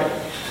daughter.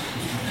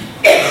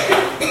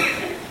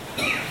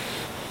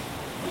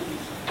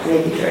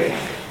 Made me very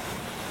happy.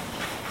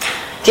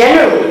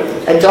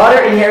 Generally, a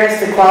daughter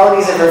inherits the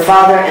qualities of her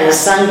father and a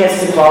son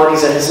gets the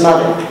qualities of his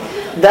mother.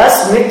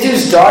 Thus,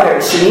 Mrittu's daughter,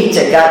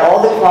 Sunita, got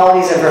all the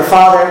qualities of her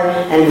father,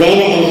 and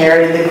Vena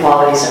inherited the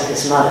qualities of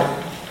his mother.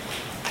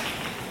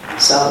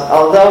 So,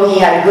 although he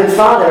had a good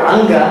father,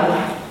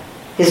 Anga,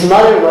 his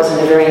mother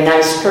wasn't a very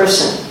nice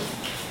person.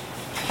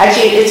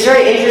 Actually, it's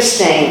very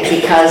interesting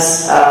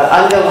because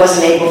Anga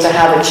wasn't able to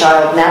have a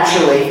child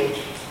naturally.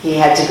 He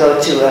had to go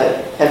to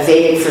a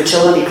Vedic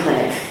fertility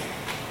clinic,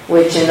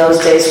 which in those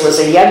days was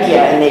a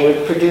yagya, and they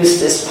would produce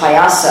this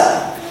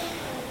payasa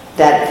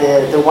that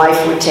the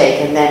wife would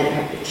take, and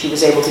then she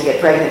was able to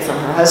get pregnant from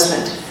her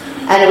husband.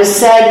 And it was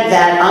said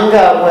that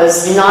Anga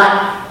was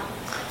not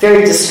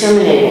very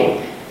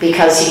discriminating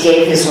because he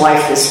gave his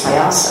wife this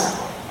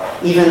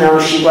payasa, even though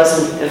she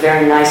wasn't a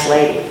very nice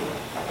lady.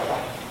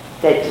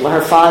 That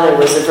her father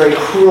was a very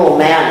cruel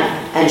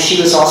man, and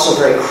she was also a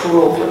very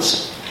cruel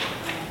person.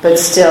 But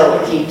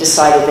still, he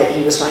decided that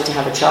he was going to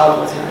have a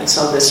child with her. And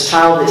so this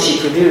child that she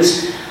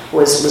produced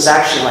was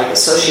actually like a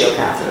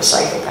sociopath or a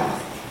psychopath.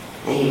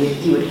 And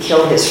he would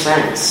kill his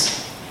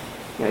friends.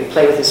 He'd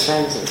play with his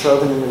friends and throw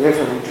them in the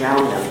river and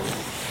drown them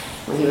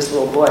when he was a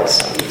little boy.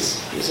 So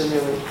he was a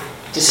really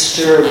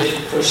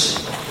disturbed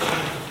person.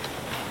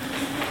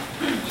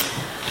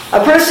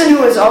 A person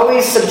who is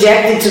always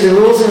subjected to the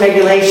rules and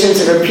regulations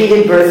of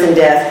repeated birth and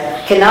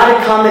death cannot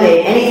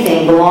accommodate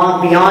anything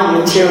beyond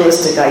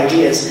materialistic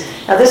ideas.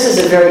 Now, this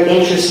is a very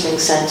interesting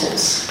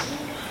sentence.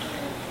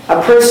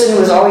 A person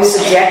who is always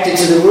subjected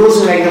to the rules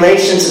and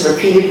regulations of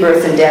repeated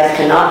birth and death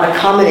cannot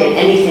accommodate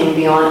anything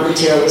beyond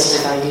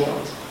materialistic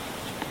ideals.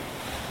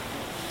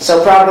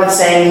 So Prabhupada's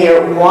saying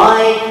here,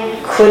 why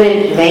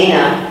couldn't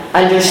Vena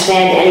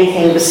understand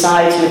anything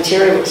besides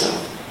materialism?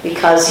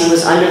 Because he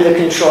was under the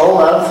control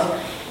of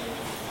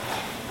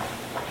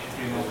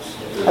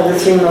the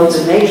three modes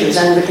of nature. He was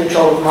under the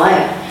control of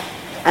Maya.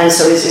 And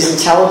so his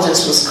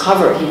intelligence was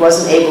covered. He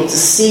wasn't able to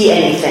see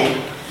anything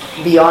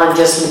beyond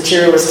just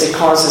materialistic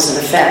causes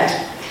and effect.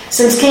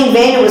 Since King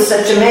Vena was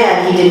such a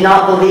man, he did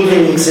not believe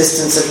in the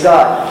existence of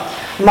God.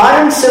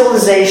 Modern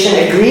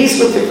civilization agrees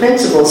with the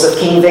principles of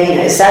King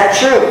Vena. Is that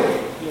true?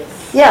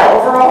 Yes. Yeah,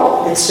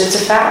 overall, it's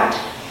a fact.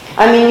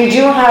 I mean, you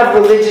do have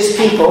religious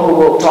people, who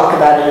we'll talk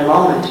about in a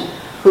moment,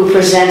 who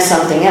present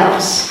something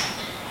else.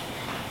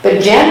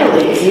 But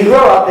generally, if you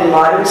grow up in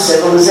modern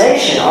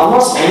civilization,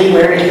 almost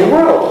anywhere in the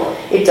world,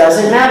 it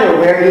doesn't matter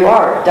where you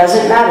are. It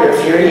doesn't matter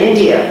if you're in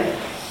India.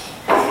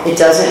 It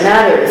doesn't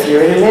matter if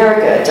you're in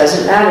America. It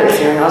doesn't matter if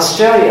you're in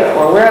Australia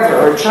or wherever,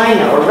 or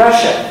China or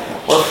Russia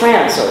or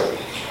France or,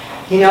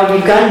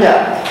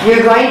 Uganda.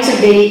 You're going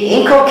to be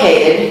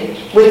inculcated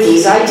with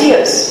these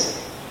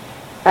ideas.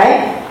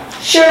 Right?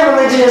 Sure,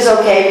 religion is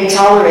okay, we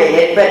tolerate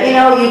it, but you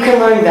can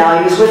learn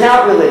values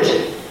without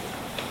religion.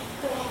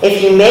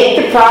 If you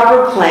make the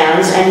proper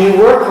plans and you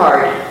work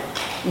hard,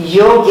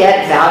 you'll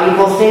get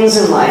valuable things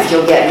in life.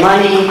 You'll get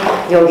money,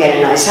 you'll get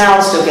a nice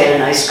house, you'll get a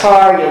nice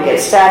car, you'll get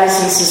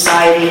status in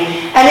society.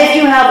 And if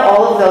you have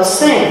all of those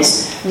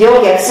things,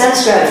 you'll get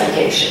sense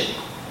gratification.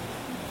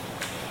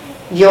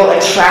 You'll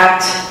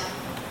attract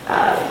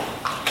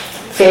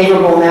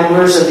favorable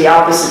members of the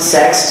opposite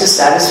sex to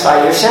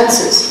satisfy your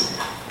senses.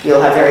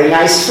 You'll have very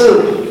nice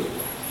food.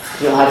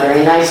 You'll have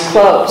very nice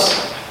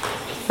clothes.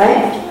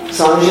 Right? As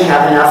long as you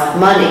have enough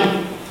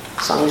money.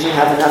 As long as you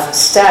have enough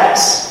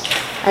status.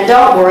 And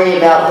don't worry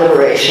about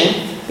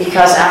liberation,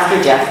 because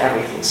after death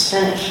everything's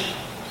finished.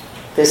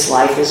 This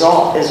life is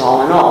all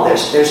in all.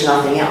 There's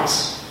nothing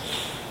else.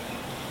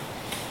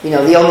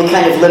 The only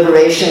kind of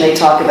liberation they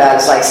talk about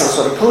is like some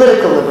sort of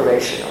political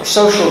liberation or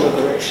social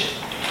liberation.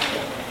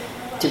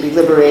 To be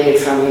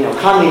liberated from,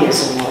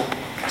 communism, or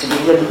to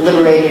be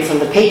liberated from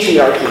the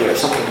patriarchy or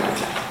something like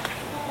that.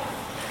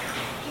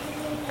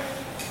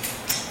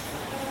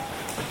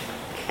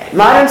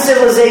 Modern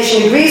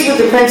civilization agrees with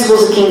the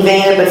principles of King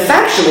Vena, but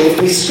factually,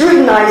 if we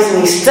scrutinize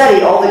and we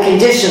study all the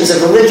conditions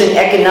of religion,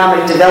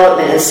 economic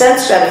development, and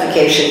sense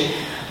gratification,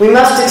 we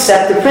must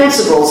accept the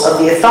principles of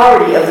the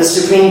authority of the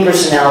Supreme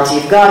Personality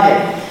of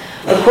Godhead.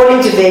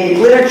 According to Vedic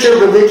literature,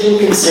 religion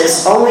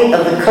consists only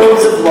of the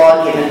codes of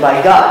law given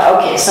by God.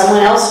 Okay,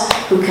 someone else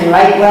who can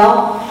write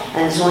well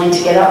and is willing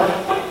to get up.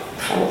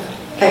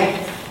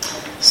 Okay.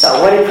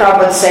 So what did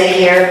Prabhupada say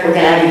here? We're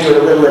going to have you do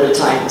it a little at a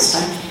time this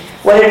time.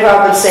 What did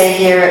Prabhupada say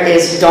here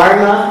is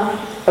Dharma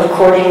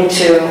according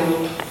to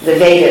the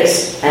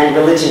Vedas and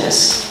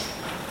religionists.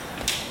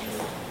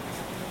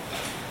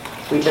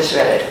 We just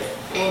read it.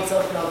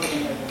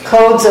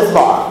 Codes of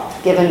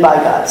law given by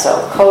God.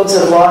 So, codes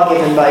of law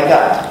given by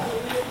God.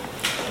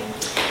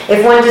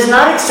 If one does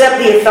not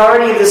accept the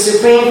authority of the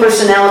Supreme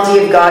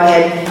Personality of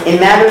Godhead in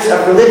matters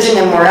of religion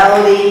and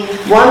morality,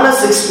 one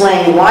must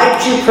explain why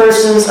two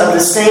persons of the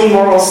same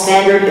moral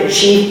standard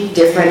achieve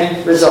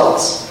different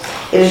results.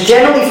 It is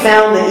generally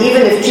found that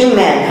even if two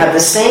men have the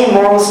same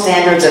moral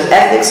standards of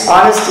ethics,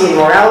 honesty, and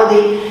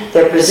morality,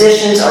 their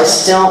positions are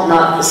still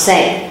not the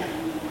same.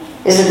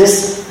 Isn't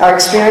this our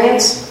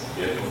experience?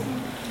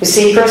 You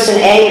see, person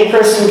A and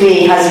person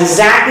B has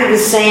exactly the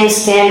same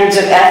standards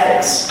of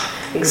ethics,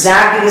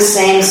 exactly the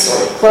same,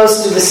 sort of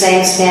close to the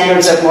same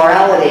standards of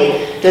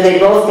morality. Do they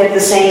both get the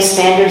same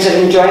standards of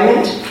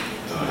enjoyment?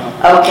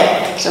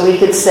 Okay, so we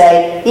could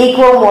say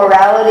equal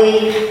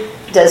morality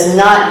does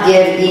not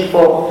give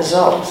equal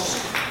results.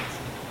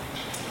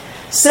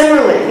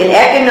 Similarly, in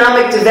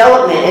economic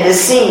development, it is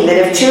seen that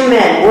if two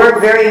men work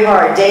very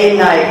hard day and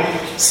night,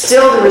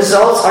 still the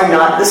results are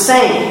not the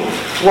same.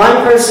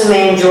 One person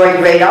may enjoy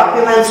great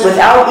opulence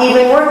without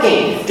even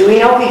working. Do we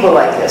know people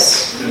like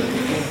this?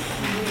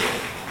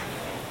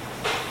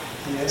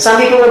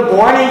 Some people are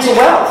born into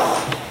wealth.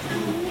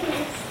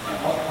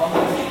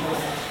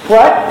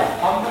 What?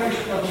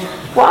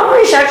 Well,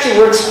 Amrish actually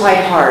works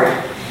quite hard.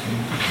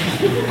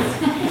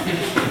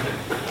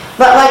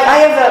 But like I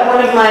have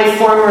one of my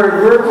former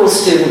Gurukul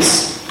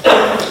students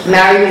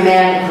married a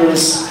man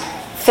whose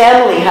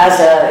family has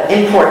an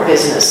import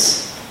business.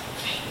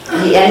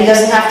 And he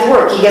doesn't have to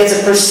work. He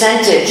gets a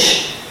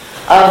percentage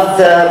of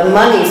the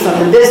money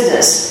from the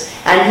business.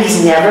 And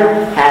he's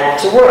never had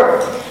to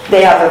work.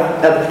 They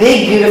have a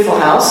big, beautiful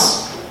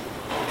house.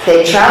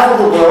 They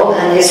travel the world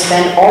and they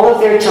spend all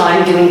of their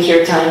time doing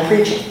kirtan and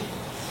preaching.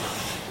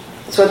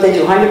 That's what they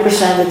do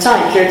 100% of the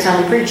time,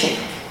 kirtan and preaching.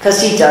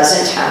 Because he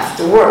doesn't have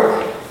to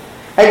work.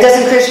 Right?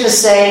 Doesn't Krishna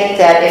say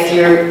that if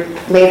you're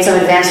made some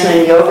advancement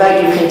in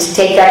yoga, you can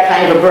take that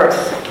kind of a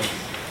birth?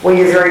 When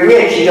you're very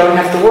rich, you don't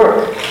have to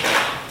work.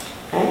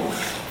 Right?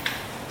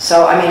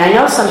 So, I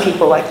know some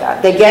people like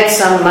that. They get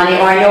some money,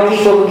 or I know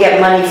people who get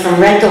money from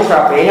rental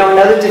property. I know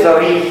another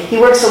devotee, he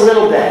works a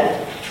little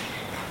bit.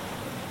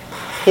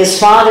 His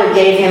father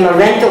gave him a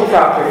rental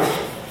property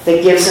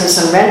that gives him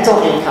some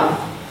rental income.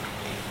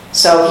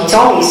 So he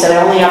told me, he said,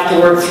 I only have to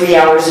work 3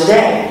 hours a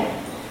day.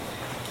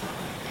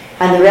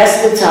 And the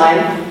rest of the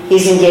time,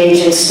 he's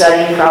engaged in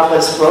studying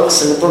Prabhupada's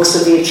books and the books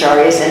of the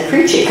Acharyas and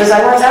preaching. Because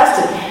I once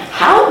asked him,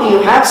 how do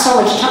you have so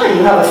much time?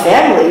 You have a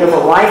family, you have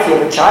a wife, you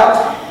have a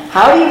child.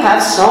 How do you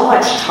have so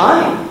much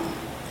time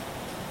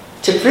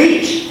to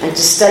preach and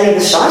to study the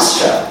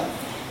Shastra?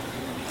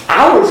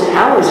 Hours and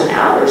hours and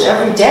hours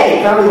every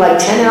day, probably like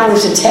 10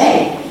 hours a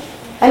day.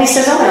 And he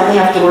says, I only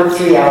have to work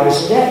 3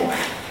 hours a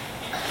day.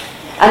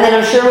 And then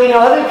I'm sure we know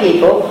other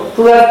people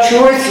who have 2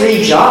 or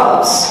 3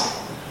 jobs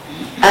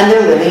and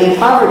they're living in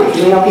poverty.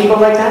 Do we know people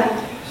like that?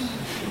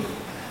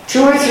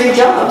 2 or 3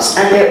 jobs,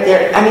 and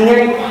they're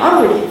in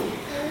poverty.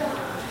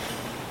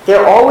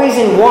 They're always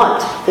in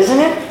want, isn't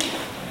it?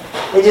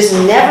 They just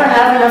never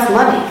have enough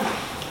money.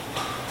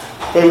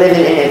 They live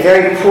in a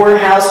very poor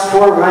house,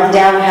 poor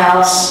rundown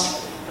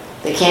house.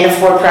 They can't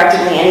afford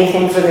practically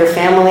anything for their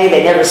family.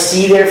 They never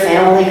see their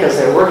family because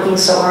they're working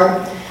so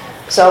hard.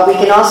 So we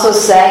can also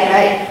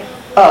say,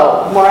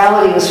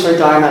 morality was for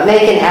Dharma.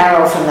 Make an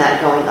arrow from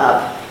that going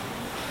up.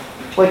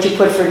 What you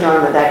put for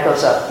Dharma, that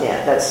goes up.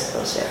 Yeah, that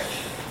goes there.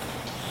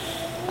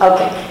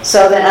 Okay,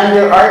 so then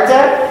under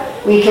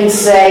Artha, we can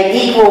say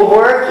equal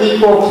work,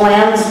 equal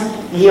plans,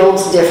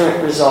 yields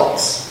different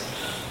results.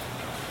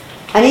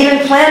 And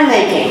even plan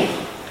making.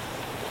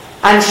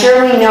 I'm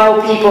sure we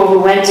know people who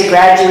went to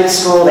graduate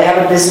school, they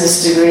have a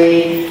business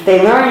degree,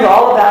 they learned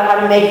all about how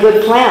to make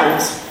good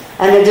plans,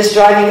 and they're just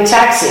driving a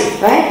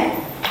taxi, right?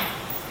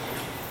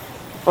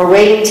 Or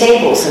waiting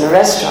tables in a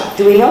restaurant.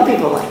 Do we know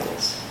people like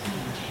this?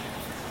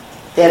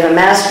 They have a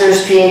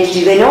master's,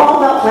 PhD, they know all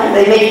about plans,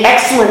 they make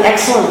excellent,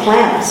 excellent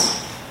plans.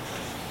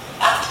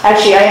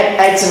 Actually, I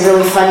had some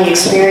really funny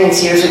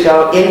experience years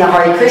ago in the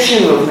Hare Krishna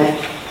movement,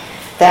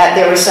 that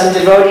there were some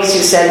devotees who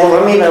said, well,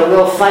 Ramila,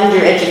 we'll fund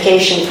your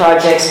education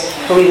projects,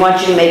 but we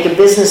want you to make a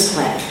business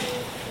plan.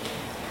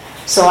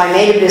 So I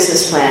made a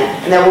business plan.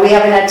 And then, well, we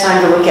haven't had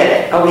time to look at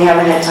it. Oh, we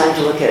haven't had time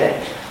to look at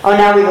it. Oh,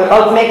 now we look,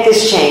 oh, make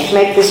this change,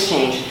 make this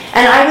change.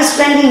 And I was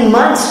spending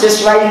months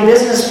just writing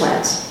business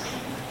plans.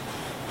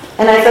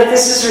 And I thought,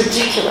 this is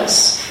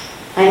ridiculous.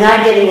 I'm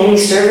not getting any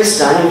service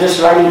done. I'm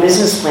just writing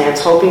business plans,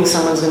 hoping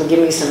someone's going to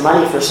give me some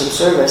money for some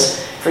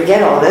service.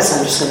 Forget all this.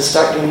 I'm just going to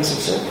start doing some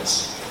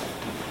service.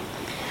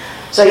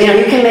 So,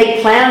 you can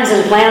make plans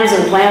and plans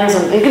and plans,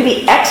 and you can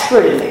be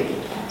expert in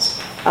making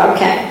plans.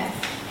 Okay.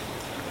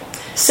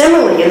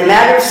 Similarly, in the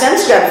matter of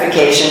sense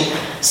gratification,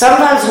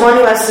 sometimes one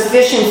who has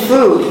sufficient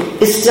food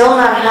is still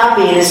not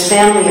happy in his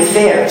family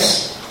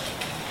affairs,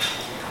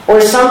 or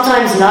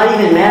sometimes not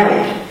even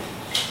married.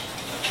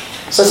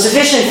 So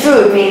sufficient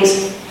food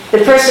means the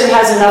person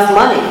has enough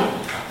money,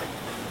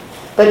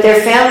 but their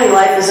family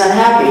life is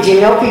unhappy. Do you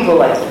know people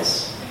like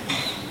this?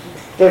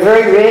 They're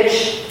very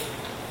rich.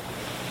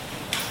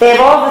 They have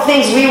all the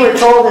things we were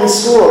told in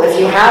school. If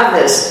you have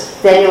this,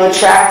 then you'll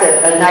attract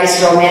a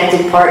nice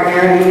romantic partner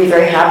and you'll be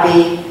very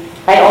happy.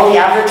 Right? All the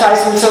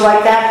advertisements are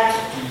like that.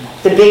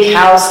 The big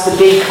house, the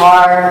big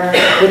car,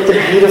 with the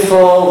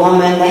beautiful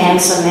woman, the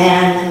handsome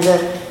man, and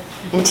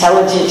the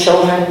intelligent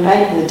children,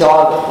 right? And the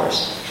dog, of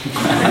course.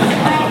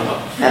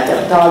 Not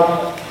the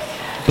dog.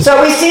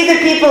 So we see the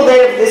people,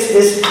 they have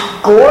this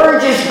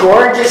gorgeous,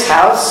 gorgeous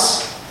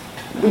house.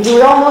 Do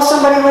we all know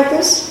somebody like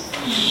this?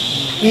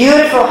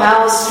 Beautiful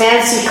house,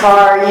 fancy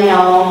car,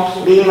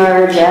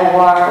 Beamer,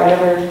 Jaguar,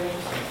 whatever.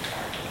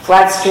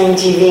 Flat screen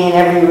TV in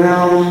every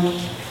room.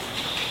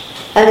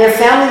 And their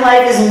family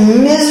life is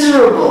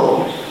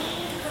miserable.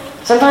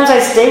 Sometimes I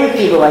stay with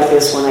people like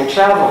this when I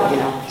travel,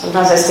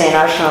 Sometimes I stay in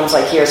ashrams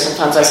like here,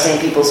 sometimes I stay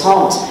in people's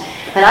homes.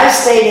 And I've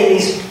stayed in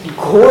these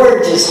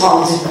gorgeous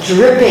homes,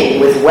 dripping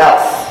with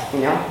wealth,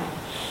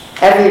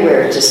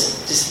 Everywhere,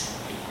 just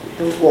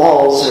the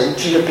walls are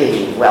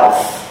dripping with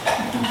wealth.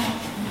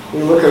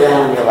 You look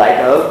around and you're like,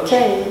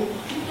 okay.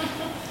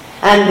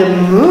 And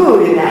the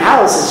mood in the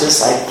house is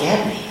just like,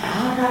 get me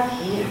out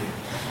of here.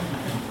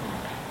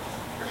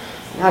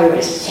 Now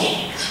everybody's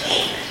saying,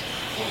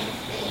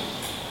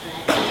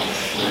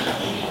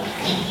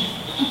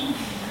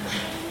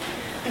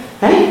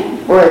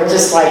 right? Or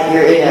just like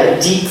you're in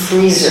a deep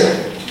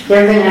freezer. You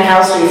ever been in a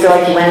house where you feel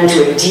like you went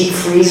into a deep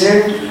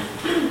freezer?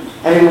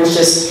 Everyone's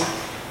just...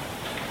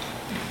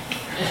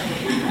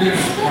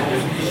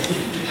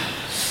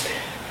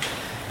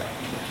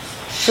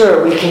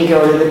 Sure, we can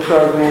go to the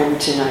program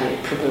tonight,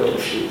 Prabhu,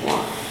 if you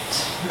want.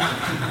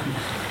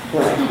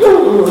 You're like,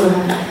 ooh,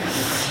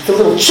 it's a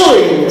little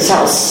chilly in this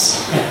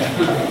house.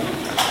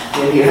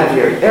 Maybe you have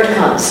your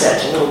aircon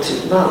set a little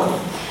too low.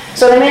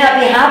 So they may not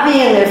be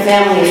happy in their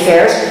family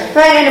affairs,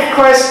 right? And of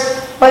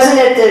course, wasn't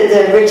it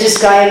the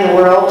richest guy in the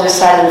world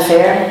just had an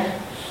affair?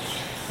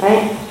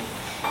 Right?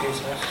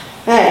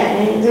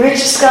 Right, the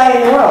richest guy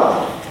in the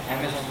world.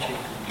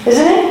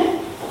 Isn't it?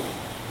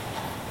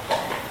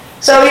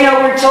 So,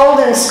 we're told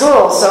in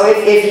school, so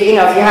if you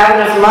have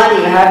enough money,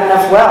 you have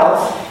enough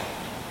wealth.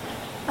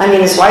 I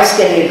mean, his wife's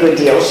getting a good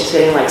deal. She's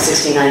getting like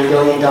 $69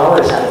 billion out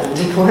of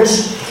the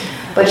divorce.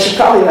 But she'd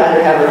probably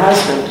rather have her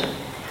husband.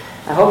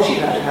 I hope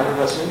she'd rather have her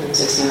husband than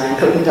 $69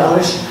 billion.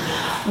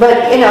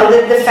 But,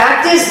 the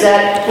fact is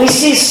that we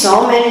see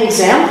so many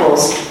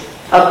examples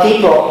of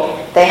people,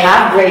 they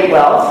have great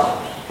wealth,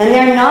 and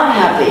they're not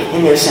happy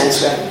in their sense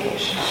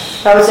gratification.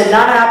 So I said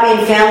not happy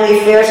in family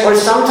affairs, or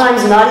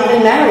sometimes not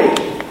even married.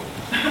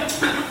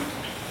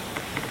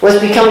 What's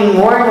becoming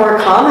more and more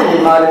common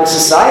in modern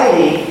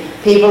society,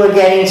 people are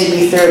getting to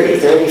be 30,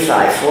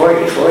 35,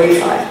 40,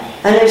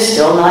 45, and they're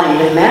still not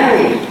even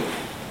married.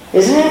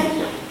 Isn't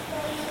it?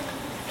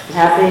 It's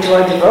happening to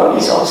our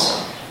devotees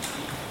also.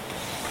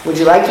 Would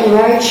you like to be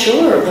married?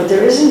 Sure, but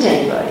there isn't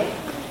anybody.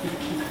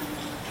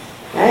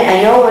 Right?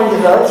 I know one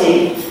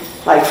devotee,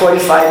 like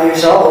 45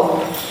 years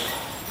old,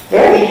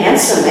 very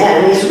handsome man.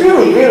 I mean, he's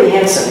really, really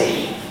handsome.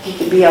 He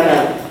could be on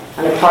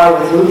a par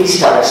with movie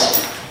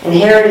stars.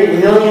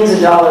 Inherited millions of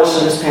dollars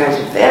from his parents.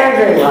 Very,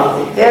 very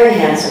wealthy, very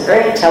handsome,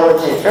 very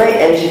intelligent, very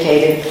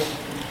educated,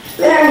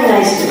 very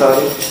nice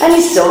devotee. And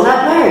he's still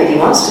not married. He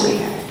wants to be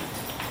married.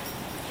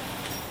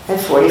 At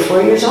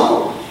 44 years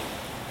old.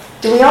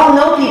 Do we all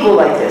know people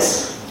like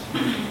this?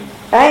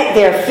 Right?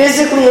 They're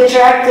physically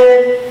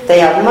attractive, they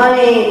have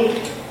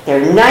money,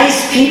 they're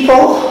nice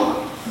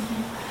people.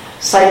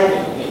 It's like,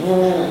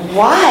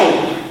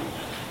 why?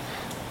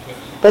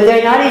 But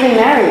they're not even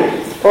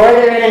married, or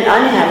they're in an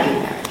unhappy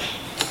marriage.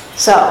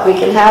 So we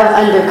can have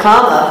under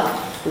comma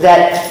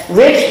that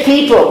rich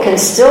people can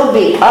still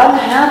be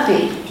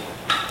unhappy.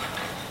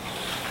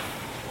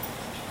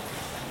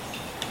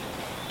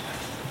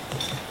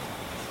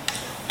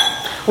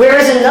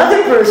 Whereas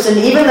another person,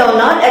 even though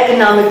not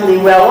economically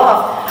well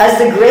off, has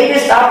the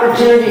greatest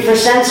opportunity for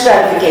sense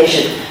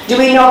gratification. Do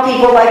we know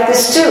people like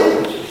this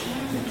too?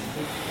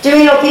 Do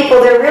we know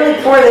people, they're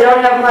really poor, they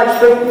don't have much,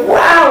 but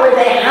wow, are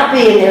they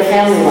happy in their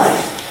family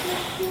life?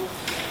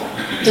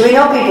 Do we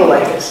know people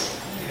like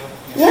this?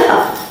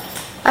 Yeah.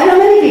 I know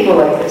many people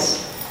like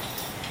this.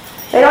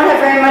 They don't have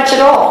very much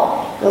at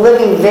all. They're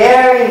living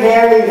very,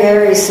 very,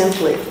 very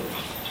simply.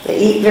 They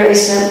eat very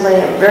simply,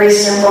 a very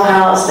simple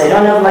house, they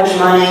don't have much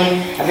money,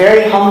 a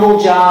very humble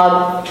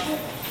job.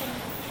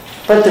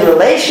 But the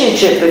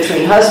relationship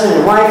between husband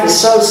and wife is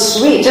so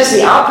sweet, just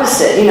the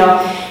opposite. You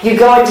know, you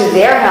go into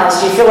their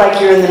house, you feel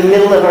like you're in the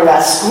middle of a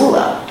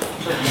Raskula.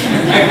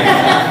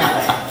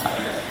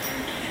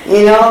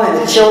 You know, and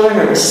the children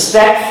are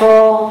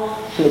respectful,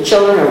 and the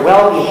children are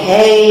well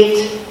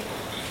behaved.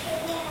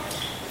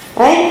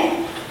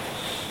 Right?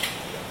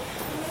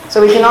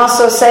 So we can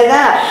also say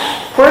that.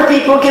 Poor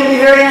people can be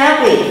very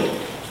happy.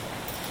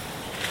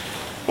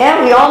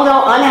 Yeah, we all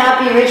know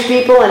unhappy rich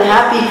people and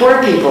happy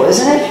poor people,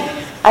 isn't it?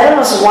 I don't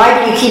know, so why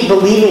do we keep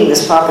believing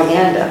this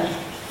propaganda?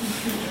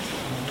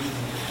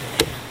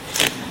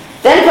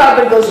 Then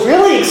Prabhupada goes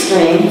really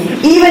extreme.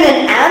 Even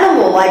an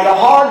animal like a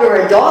hog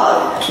or a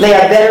dog may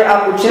have better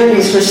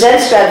opportunities for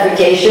sense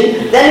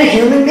gratification than a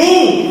human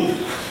being.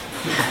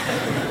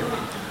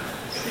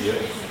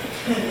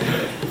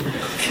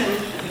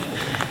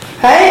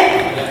 Right?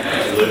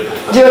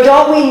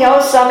 Don't we know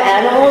some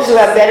animals who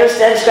have better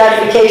sense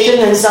gratification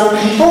than some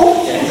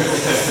people?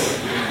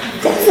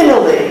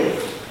 Definitely.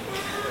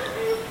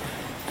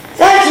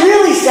 That's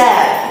really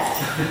sad.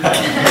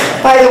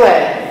 By the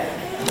way,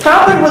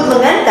 Prabhupada would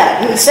lament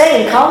that. He would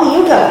say in Kali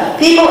Yuga,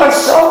 people are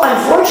so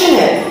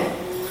unfortunate.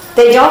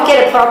 They don't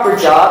get a proper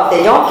job,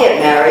 they don't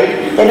get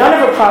married, they don't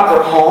have a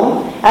proper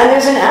home, and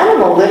there's an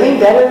animal living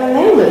better than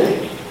they're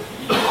living.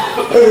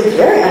 It is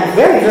very,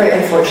 very,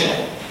 very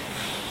unfortunate.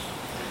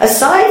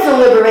 Aside from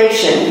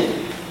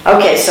liberation,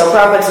 okay, so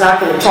Prabhupada's not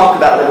going to talk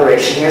about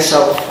liberation here,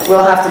 so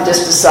we'll have to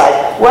just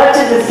decide. What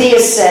did the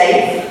theists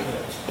say?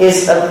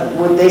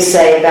 Would they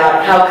say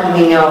about how can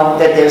we know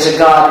that there's a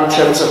God in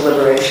terms of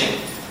liberation?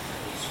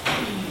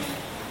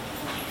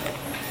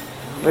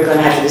 We're going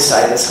to have to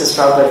decide this because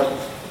Prabhupada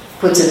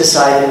puts it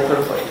aside in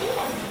purport.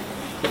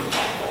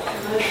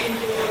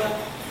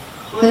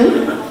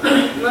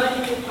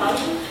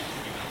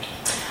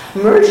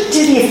 Merge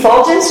to the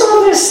effulgence?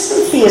 Well, there's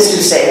some theists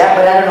who say that,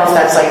 but I don't know if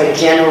that's like a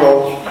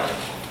general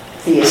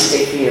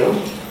theistic view.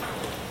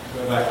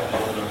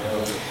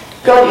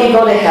 You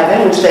go to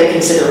heaven, which they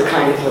consider a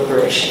kind of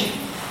liberation.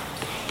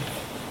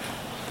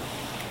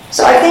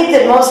 So I think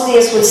that most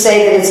theists would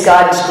say that it's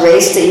God's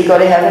grace that you go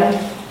to heaven.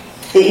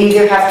 That you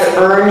either have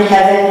to earn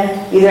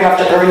heaven, either have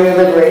to earn your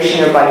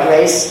liberation or by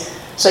grace.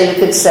 So you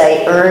could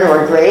say earn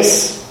or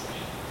grace.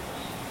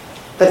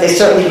 But they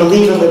certainly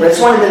believe in liberation. It's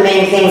one of the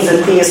main things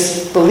that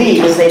theists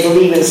believe is they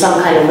believe in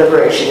some kind of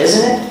liberation,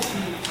 isn't it?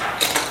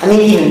 I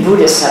mean, even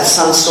Buddhists have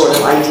some sort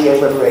of idea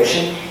of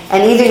liberation.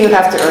 And either you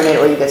have to earn it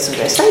or you get some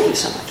grace. Thank you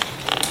so much.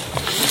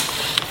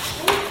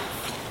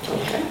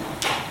 Okay.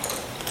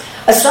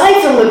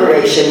 Aside from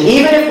liberation,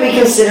 even if we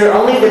consider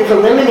only the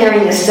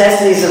preliminary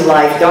necessities of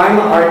life,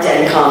 dharma, artha,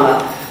 and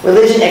kama,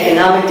 religion,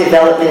 economic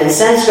development, and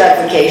sense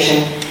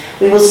gratification,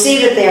 we will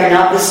see that they are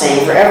not the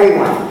same for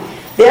everyone.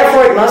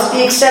 Therefore, it must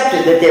be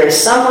accepted that there is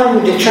someone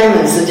who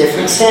determines the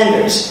different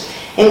standards.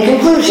 In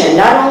conclusion,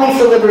 not only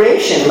for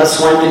liberation must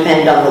one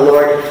depend on the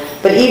Lord,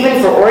 but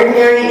even for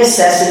ordinary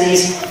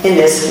necessities in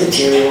this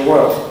material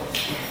world.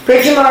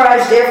 Prithvi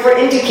Maharaj therefore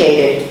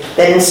indicated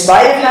that in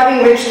spite of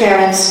having rich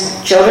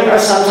parents, children are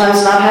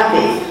sometimes not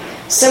happy.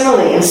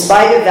 Similarly, in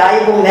spite of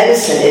valuable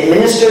medicine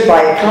administered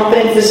by a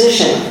competent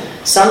physician,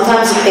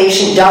 sometimes a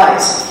patient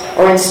dies.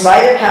 Or in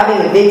spite of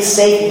having a big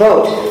safe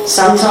boat,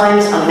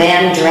 sometimes a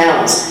man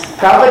drowns.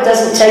 Prabhupada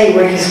doesn't tell you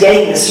where he's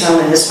getting this from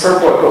in this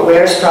purport, but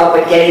where is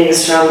Prabhupada getting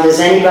this from? Does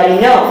anybody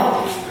know?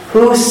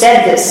 Who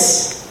said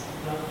this?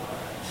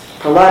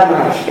 Prahlad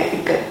Maharaj.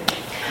 Okay, good.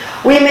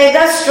 We may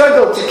thus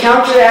struggle to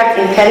counteract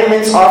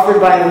impediments offered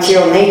by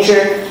material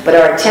nature, but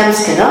our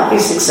attempts cannot be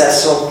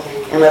successful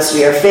unless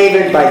we are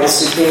favored by the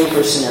Supreme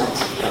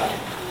Personality of God.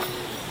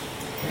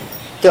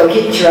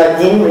 Dohitra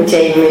din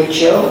rite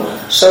mrityo,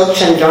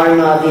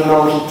 sochandharma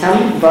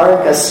vimohitam,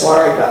 varga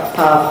swarga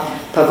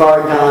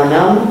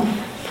pavarganam,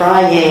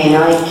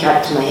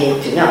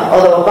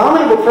 although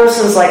abominable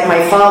persons like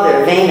my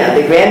father, Vena,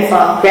 the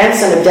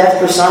grandson of death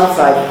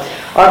personified,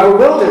 are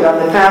bewildered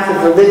on the path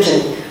of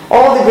religion,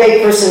 all the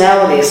great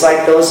personalities,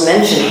 like those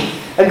mentioned,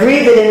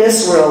 agree that in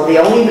this world the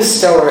only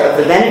bestower of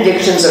the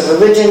benedictions of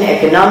religion,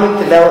 economic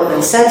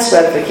development, sense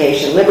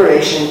gratification,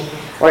 liberation,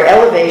 or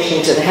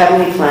elevation to the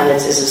heavenly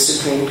planets is the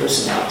Supreme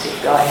Personality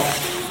of Godhead.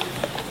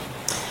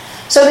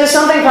 So there's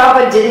something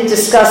Prabhupada didn't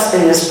discuss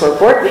in this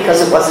purport because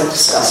it wasn't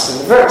discussed in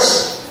the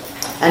verse.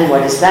 And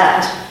what is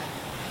that?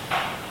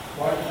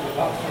 What is the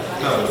doctrine?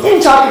 He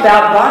didn't talk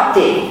about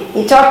bhakti.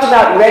 He talked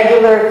about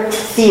regular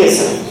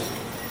theism.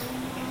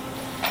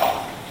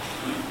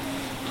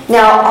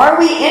 Now, are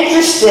we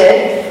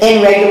interested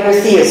in regular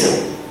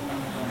theism?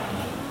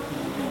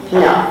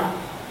 No.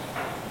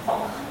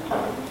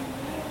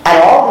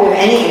 At all? Do we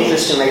have any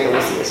interest in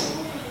regular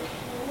theism?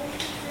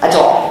 At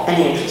all?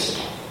 Any interest?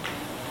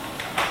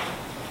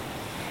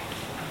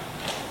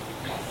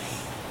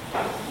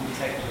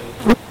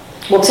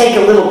 We'll take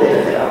a little bit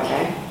of it,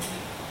 okay?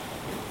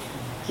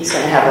 He's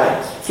going to have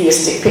a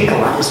theistic pickle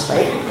on his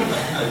plate.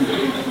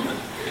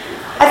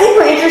 I think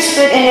we're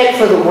interested in it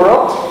for the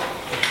world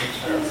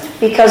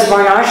because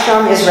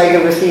Varnashram is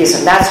regular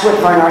theism. That's what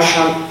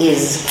Varnashram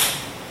is.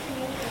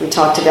 We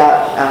talked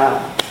about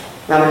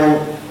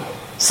Ramanan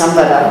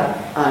Samvada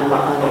on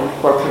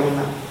Gaur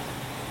Purnima,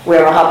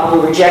 where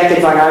Mahaprabhu rejected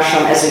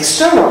Varnashram as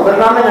external, but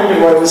Ramananda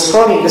Roy was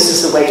quoting, this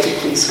is the way to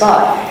please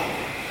God.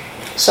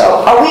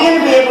 So, are we going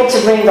to be able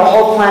to bring the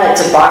whole planet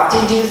to bhakti,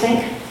 do you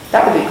think?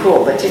 That would be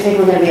cool, but do you think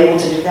we're going to be able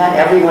to do that?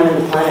 Everyone in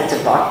the planet to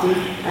bhakti?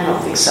 I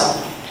don't think so.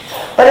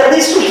 But at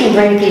least we can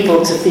bring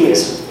people to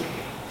theism.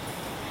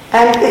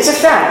 And it's a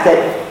fact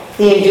that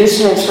the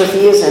inducements for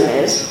theism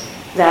is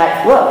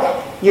that, look,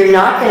 you're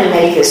not going to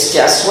make this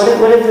just. What did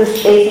the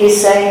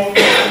atheists say?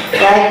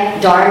 Right?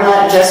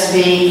 Dharma, just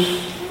be...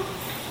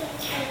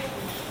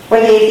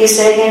 What did the atheists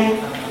say again?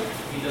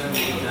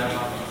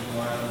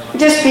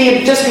 Just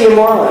be a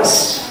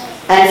moralist.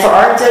 And for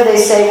Artha, they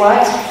say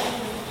what?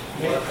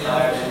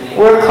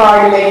 Work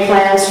hard to make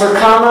plans for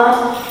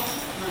Kama,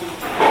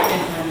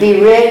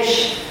 be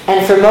rich,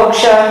 and for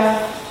moksha,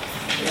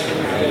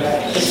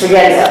 just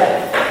forget about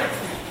it.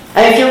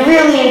 And if you're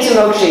really into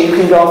moksha, you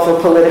can go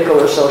for political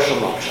or social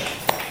moksha.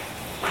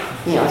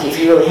 You know, if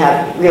you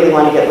really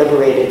want to get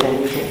liberated,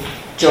 then you can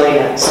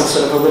join some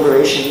sort of a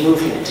liberation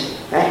movement,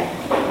 right?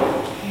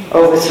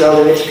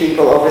 Overthrow the rich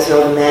people,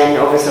 overthrow the men,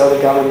 overthrow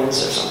the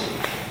governments or something.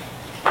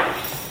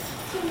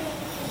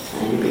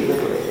 And you'll be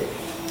liberated.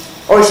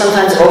 Or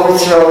sometimes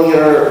overthrow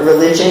your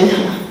religion.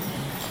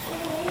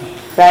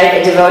 Right?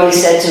 A devotee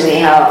said to me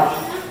how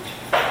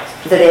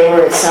that they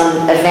were at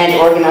some event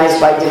organized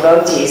by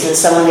devotees and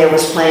someone there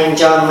was playing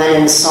John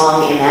Lennon's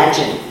song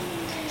Imagine.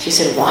 She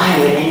said, why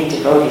would any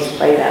devotees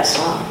play that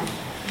song?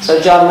 So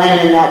John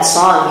Lennon in that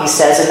song, he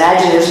says,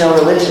 imagine there's no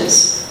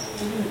religions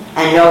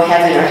and no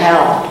heaven or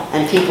hell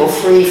and people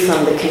free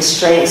from the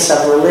constraints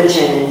of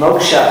religion and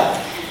moksha.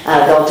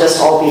 They'll just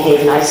all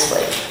behave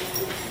nicely.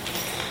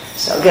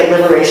 So get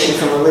liberation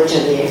from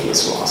religion, the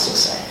atheists will also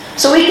say.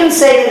 So we can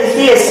say to the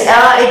theists,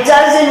 it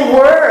doesn't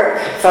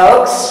work,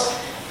 folks.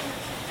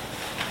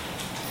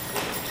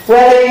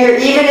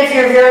 Even if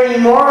you're very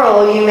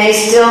moral, you may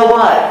still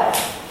what?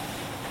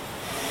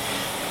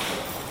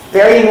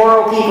 Very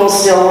moral people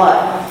still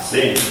what?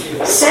 Sin.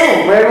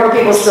 Sin. Very moral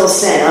people still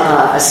sin.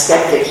 A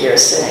skeptic here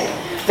is sinning.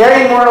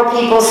 Very moral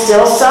people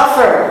still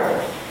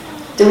suffer.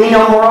 Do we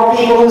know moral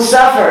people who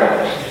suffer?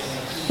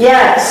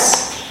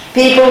 Yes.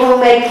 People who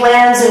make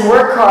plans and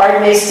work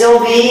hard may still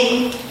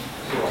be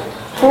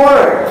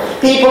poor.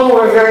 People who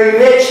are very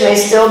rich may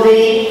still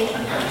be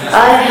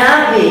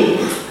unhappy.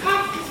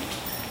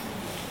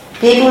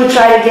 People who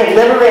try to get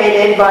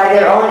liberated by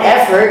their own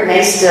effort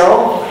may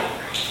still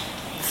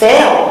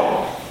fail.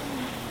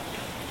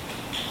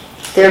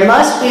 There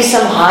must be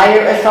some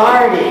higher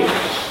authority.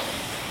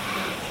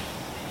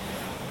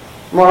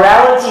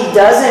 Morality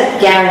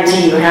doesn't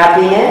guarantee you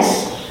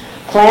happiness.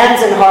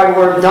 Plans and hard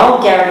work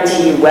don't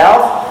guarantee you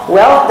wealth.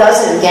 Wealth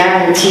doesn't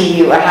guarantee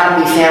you a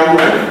happy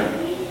family.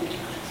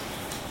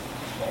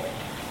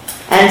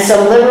 And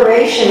some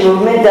liberation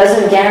movement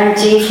doesn't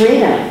guarantee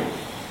freedom.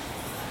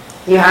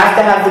 You have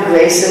to have the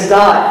grace of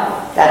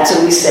God. That's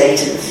what we say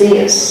to the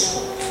theists.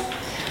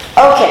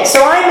 Okay,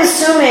 so I'm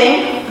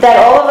assuming that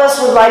all of us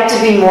would like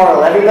to be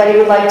moral. Everybody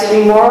would like to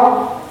be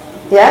moral?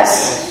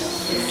 Yes?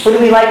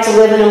 Would we like to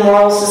live in a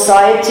moral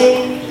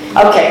society?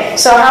 Okay,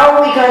 so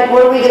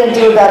what are we going to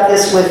do about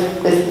this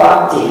with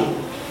bhakti?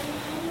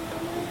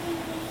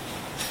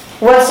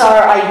 What's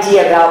our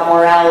idea about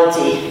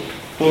morality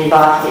in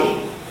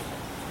bhakti?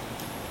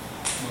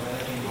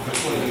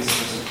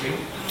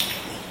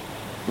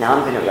 Now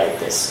I'm going to write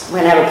this. I'm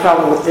going to have a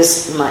problem with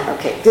this.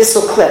 Okay, this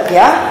will clip,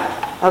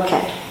 yeah?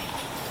 Okay.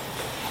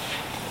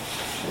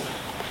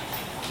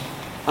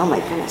 Oh my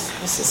goodness,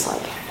 this is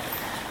like...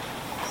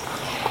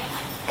 Okay,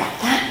 got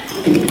that?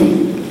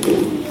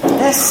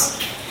 This.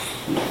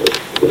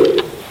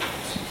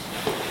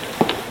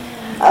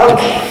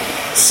 Okay,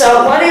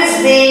 so what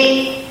is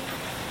the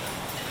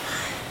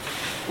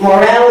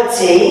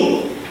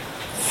morality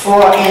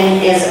for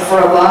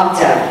a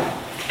bhakta?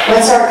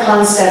 What's our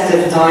concept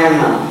of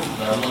dharma?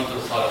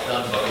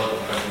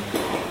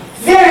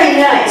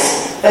 Very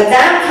nice. But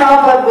that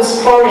Prabhupada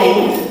was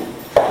quoting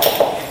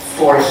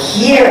for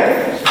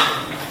here.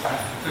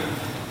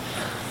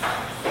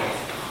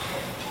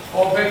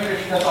 Oh, Big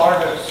Krishna's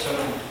orders.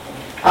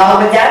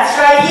 But that's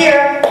right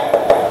here.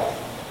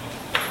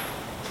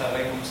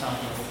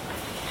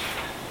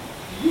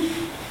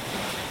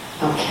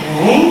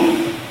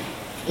 Okay.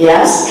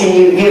 Yes, can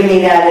you give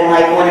me that in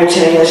like one or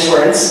two English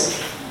words?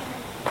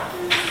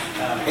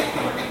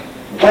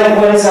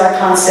 What is our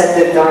concept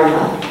of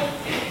Dharma?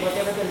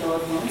 Whatever the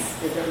Lord wants,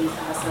 whether He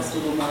asks us to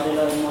do moral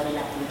or immoral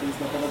activities,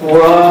 whatever.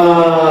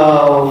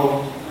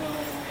 Whoa!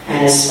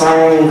 An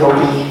aspiring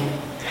gopi.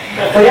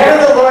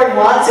 Whatever the Lord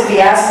wants, if He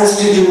asks us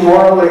to do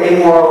moral or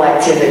immoral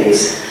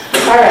activities.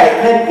 All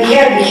right, but you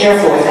gotta be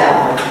careful with that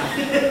one.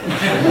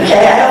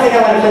 Okay, I don't think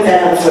I want to put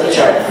that on the flip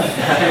chart.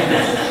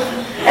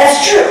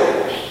 That's true.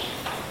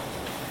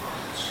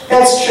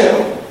 That's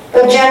true.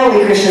 But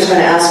generally, Krishna's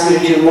going to ask you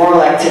to do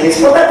moral activities.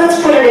 Well,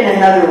 let's put it in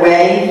another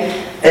way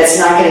that's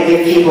not going to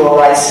give people a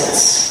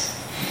license.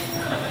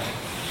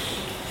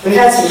 We've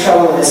had some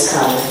trouble with this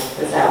comment,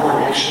 with that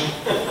one, actually.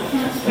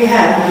 We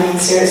have, I mean,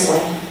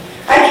 seriously.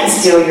 I can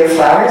steal your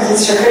flowers,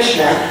 it's for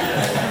Krishna.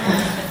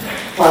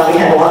 Well, we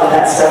had a lot of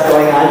that stuff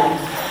going on.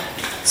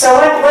 So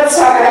what's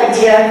our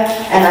idea?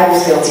 And I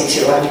was guilty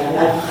too, I mean, I'm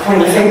not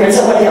pointing the finger at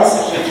somebody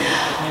else.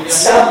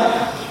 So,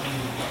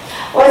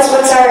 what's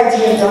our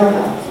idea of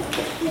Dharma?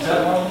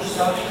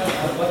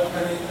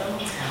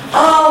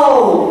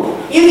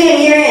 Oh, you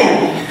didn't hear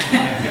him.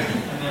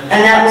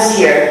 And that was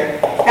here.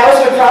 That was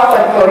what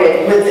Prabhupada quoted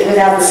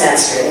without the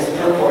Sanskrit, the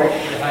purport.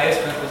 The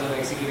highest purpose of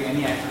executing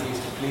any activity is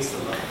to please the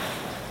Lord.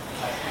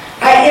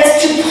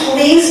 Yes, to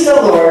please the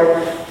Lord,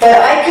 but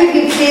I could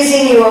be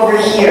pleasing you over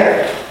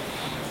here.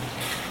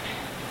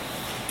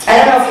 I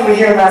don't know if you were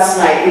here last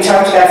night. We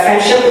talked about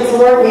friendship with the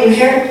Lord. Were you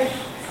here?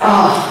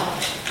 Oh.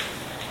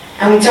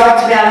 And we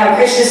talked about how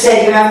Krishna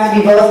said you have to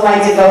be both my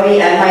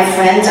devotee and my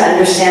friend to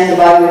understand the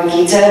Bhagavad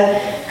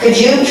Gita. Could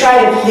you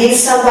try to please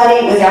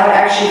somebody without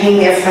actually being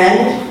their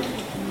friend?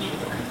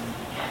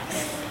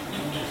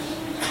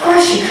 Of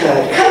course you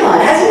could. Come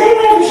on. Hasn't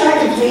anyone ever tried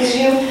to please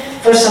you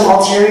for some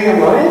ulterior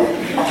motive?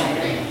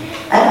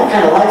 I don't know what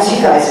kind of lives you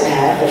guys have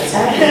had, but it's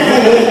happened to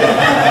me.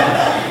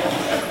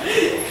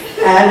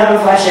 I don't know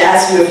if I should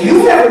ask you if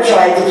you've ever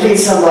tried to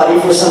please somebody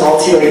for some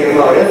ulterior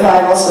motive.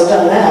 I've also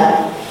done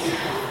that.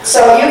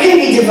 So you can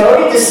be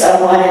devoted to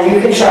someone and you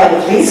can try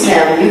to please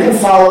them and you can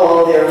follow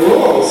all their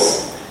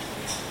rules.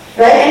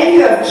 Right? And if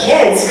you have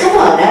kids, come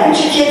on, haven't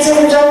your kids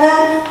ever done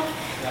that?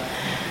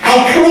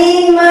 I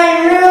cleaned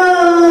my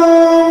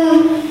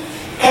room.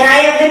 Can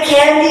I have the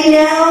candy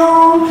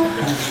now?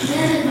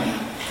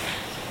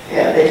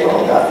 Yeah, they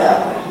told about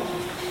that one.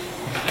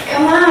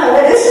 Come on,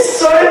 well, this is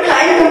sort of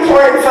kind of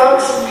important,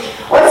 folks.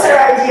 What's our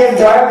idea of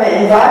Dharma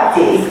and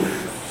Bhakti?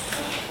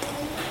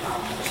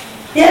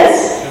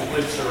 Yes?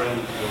 Complete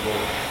surrender to the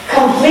Lord.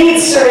 Complete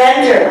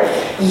surrender.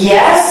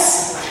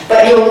 Yes,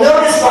 but you'll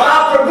notice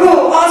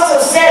Mahaprabhu also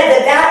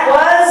said that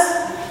was...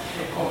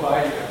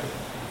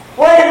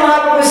 What did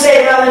Mahaprabhu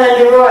say,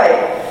 Ramananda Roy?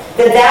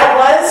 That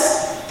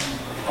was...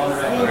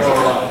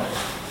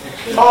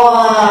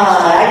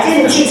 I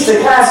didn't teach the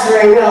class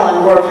very well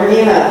on Gaur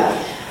Purnima.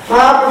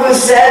 Mahaprabhu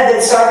said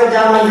that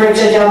Sarvadhamma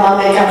Vrajadhamma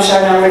Mekam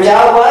Sharanam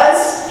Raja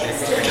was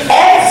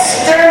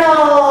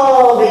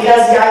external,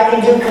 because I can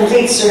do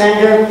complete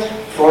surrender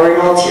for an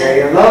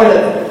ulterior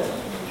motive.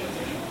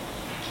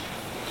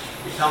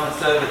 Become a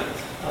servant.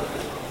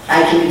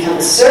 I can become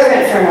a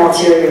servant for an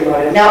ulterior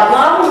motive. Now,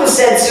 Mahaprabhu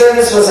said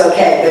service was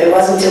okay, but it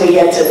wasn't until we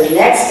get to the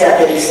next step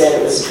that he said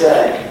it was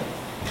good.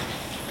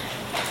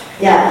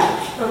 Yeah?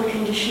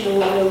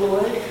 Unconditional,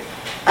 unalloyed.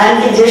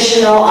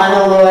 Unconditional,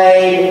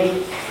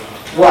 unalloyed,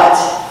 what?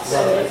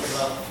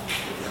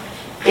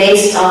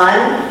 Based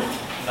on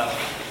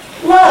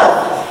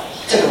love.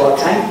 Took a long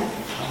time.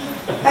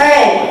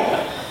 Alright.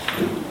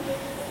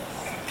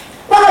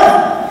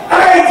 Love.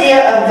 Our idea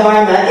of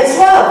Dharma is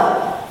love.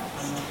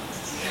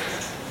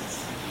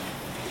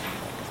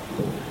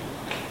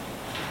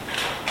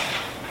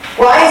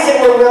 Why is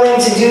it we're willing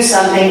to do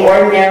something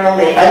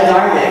ordinarily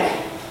adharmic?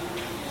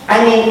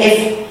 I mean,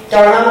 if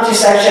Dharma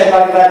Sakshat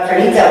Bhagavad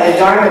Pranita, if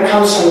Dharma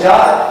comes from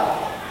God,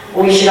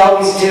 we should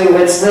always do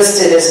what's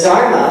listed as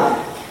Dharma.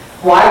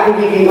 Why would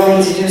we be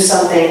willing to do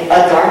something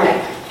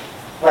adharmic?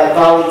 Like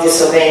Bali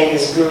disobeying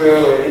his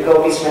guru or the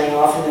gopis running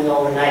off in the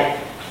middle of the night?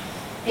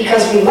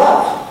 Because we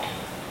love.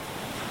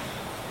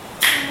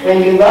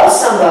 When you love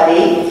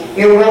somebody,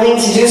 you're willing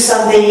to do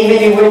something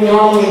even you wouldn't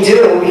normally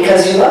do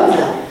because you love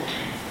them.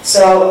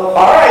 So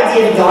our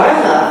idea of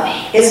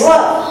Dharma is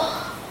love.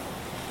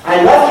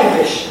 I love you,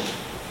 Krishna.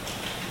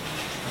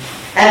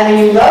 And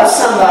when you love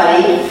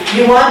somebody,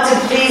 you want to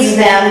please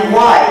them.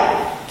 Why?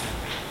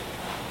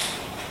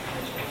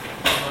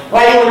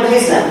 Why do you want to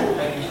please them?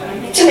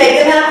 To make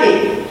them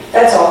happy.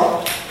 That's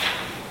all.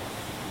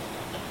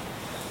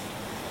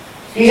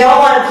 You don't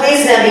want to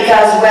please them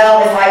because,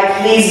 well, if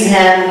I please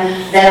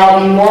him, then I'll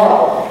be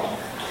moral.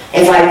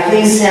 If I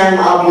please him,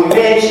 I'll be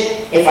rich.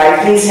 If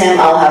I please him,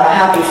 I'll have a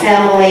happy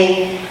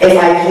family. If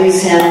I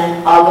please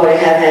him, I'll go to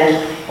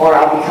heaven or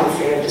I'll become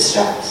free of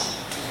distress.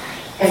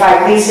 If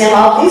I please him,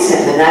 I'll please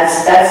him. And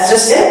that's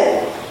just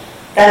it.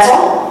 That's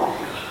all.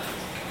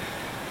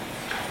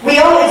 We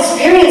all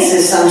experience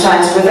this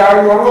sometimes with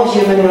our normal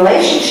human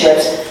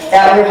relationships,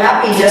 that we're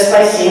happy just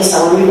by seeing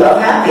someone we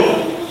love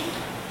happy.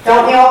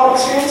 Don't we all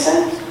experience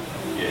that?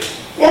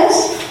 Yes. Yes?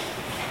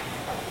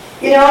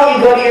 You know,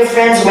 you go to your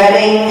friend's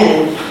wedding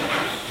and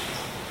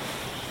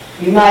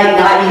You might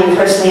not even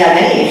personally have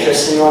any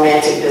interest in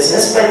romantic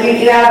business, but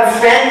you have a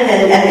friend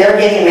and they're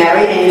getting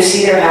married and you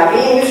see they're happy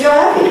and you feel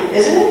happy,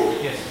 isn't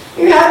it? Yes.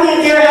 You're happy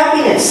at their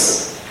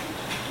happiness.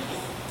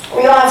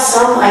 We all have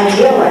some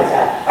idea like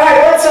that. All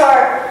right, what's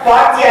our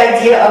bhakti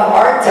idea of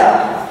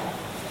artha?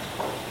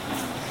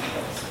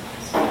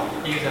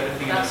 Use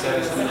everything in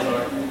service to the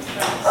Lord.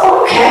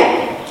 Oh,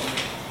 okay.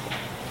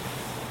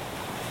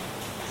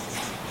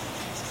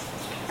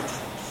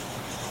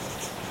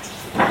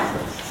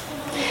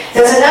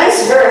 There's a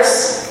nice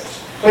verse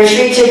where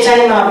Sri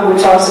Chaitanya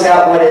Mahaprabhu talks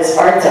about what is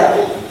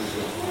artha.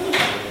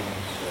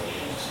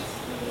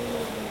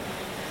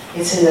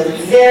 It's in the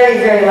very,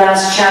 very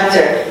last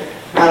chapter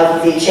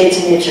of the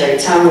Chaitanya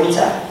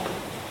Charitamrita.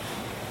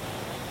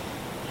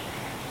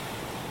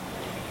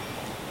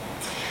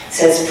 It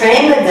says,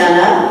 Prema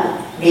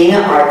Dana Vina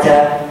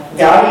Artha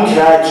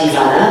Daridra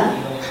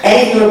Jivana.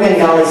 Any of you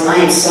Bengalis, I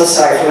am so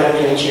sorry for what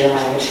I'm doing to your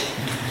language.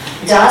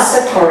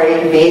 Dasa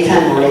Kore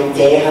Betan More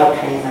Deha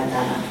Prema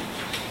Dana.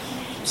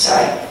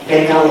 Sorry,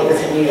 Bengali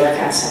with a New York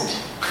accent.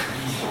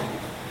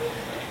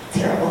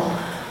 Terrible.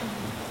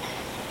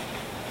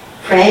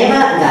 Prema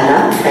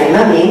Dana.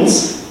 Prema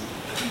means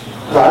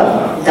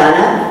love.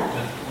 Dana,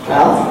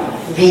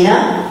 wealth.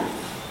 Vina,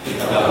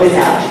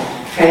 without.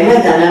 Prema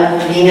Dana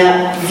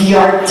Vina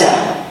Vyarta.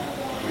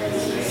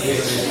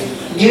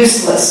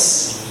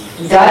 Useless.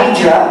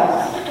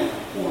 Daridra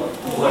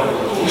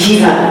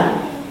Jivana.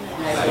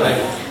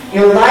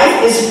 Your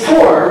life is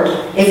poor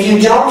if you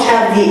don't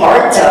have the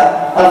artha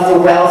of the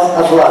wealth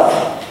of love.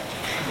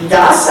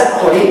 Dasa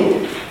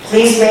Kori,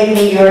 please make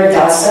me your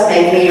dasa,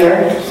 make me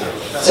your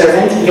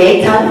servant.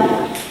 Vetan,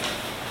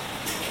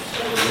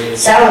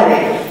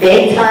 salary.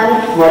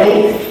 Vetan,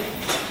 Mori,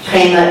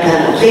 Prema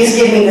Dana. Please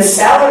give me the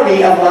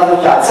salary of love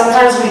of God.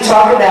 Sometimes we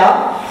talk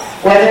about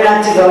whether or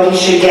not devotees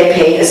should get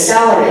paid a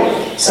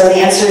salary. So the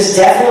answer is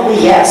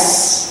definitely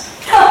yes.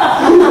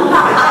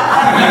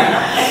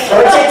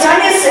 Lord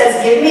Chaitanya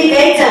says, give me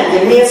vetan,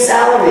 give me a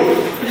salary.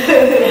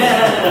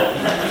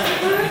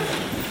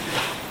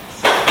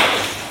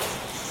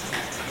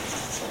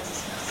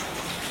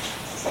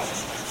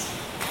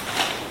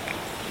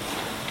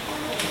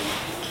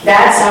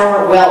 That's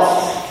our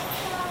wealth.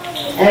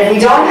 And if we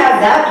don't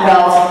have that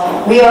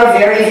wealth, we are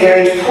very,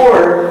 very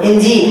poor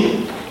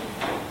indeed.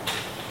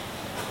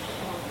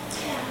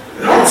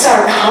 What's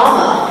our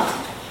kama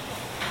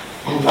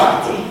in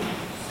bhakti?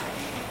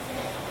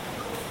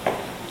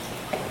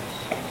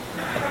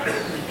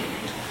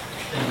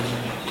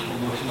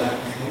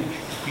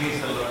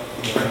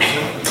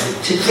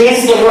 To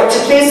please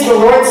the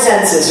Lord's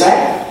senses,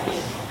 right?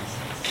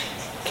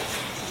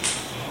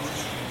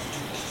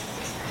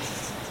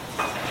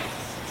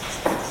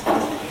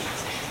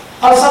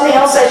 Oh, something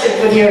else I should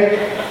put here.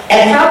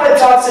 And Prabhupada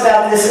talks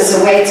about this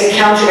as a way to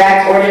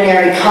counteract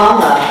ordinary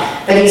kama,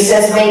 but he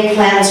says make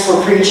plans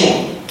for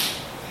preaching.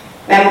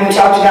 Remember we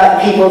talked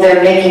about the people that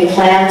are making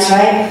plans,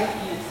 right?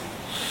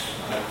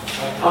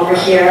 Over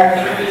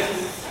here.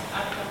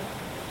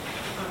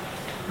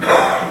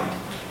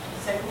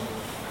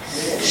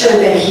 Should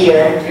have been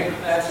here.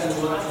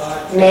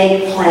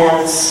 Make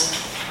plans,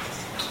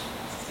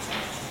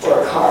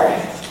 work hard.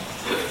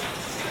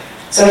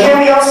 So here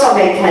we also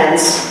make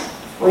plans.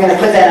 We're going to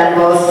put that on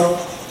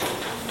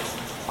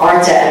both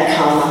artha and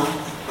kama.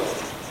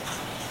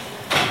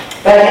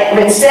 But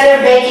instead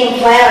of making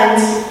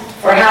plans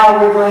for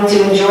how we're going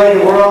to enjoy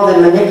the world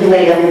and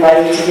manipulate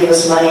everybody to give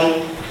us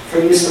money for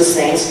useless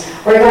things,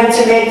 we're going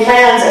to make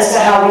plans as to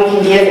how we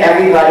can give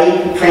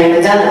everybody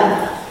prema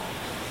dana.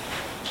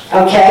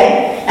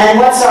 Okay? And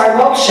what's our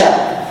moksha?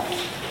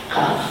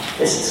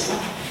 This is fun.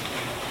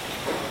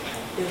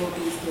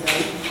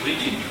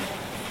 Preaching.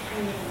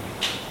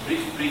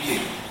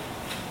 Preaching.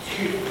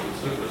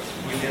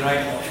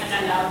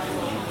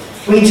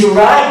 We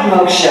deride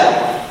moksha.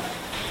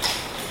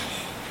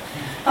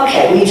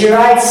 Okay, we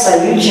deride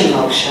sayuja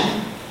moksha.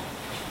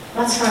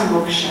 What's our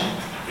moksha?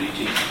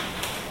 Preaching.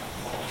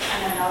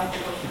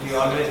 We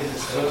always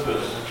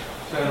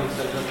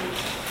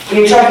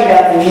You're talking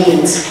about the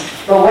means,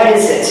 but what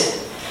is it?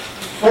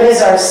 What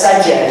is our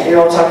sadhya?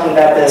 You're all talking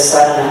about the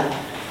sadhana.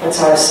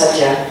 What's our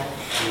sadhya?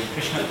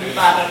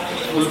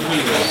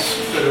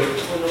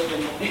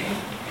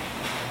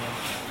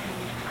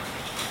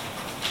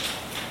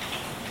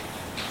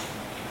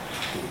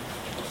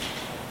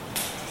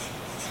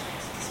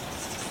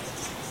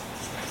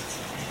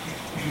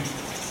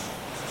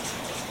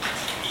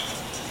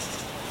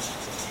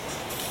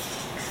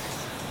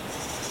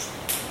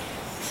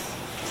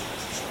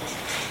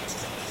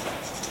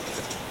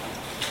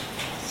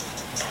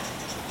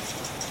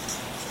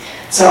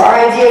 So our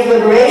idea of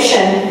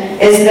liberation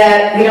is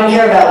that we don't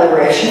care about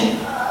liberation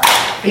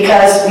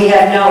because we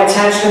have no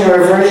attachment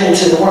or aversion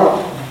to the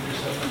world.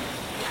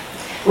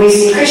 We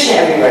see Krishna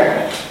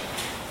everywhere.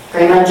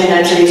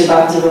 Premanjana Charita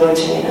Bhakti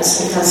Vilochana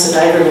Santa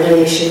Sadaiva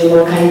Vidyashi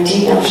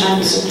Lokayati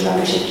Navshan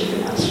Sudravachiki.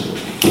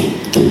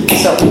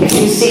 So if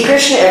you see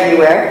Krishna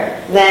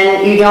everywhere,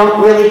 then you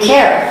don't really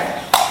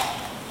care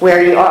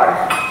where you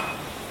are.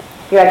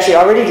 You're actually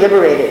already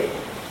liberated.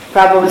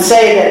 Prabhupada would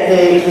say that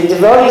the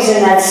devotees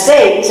in that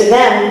state, to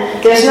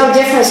them, there's no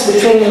difference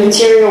between the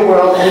material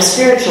world and the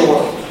spiritual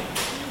world.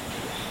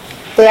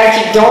 They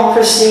actually don't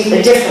perceive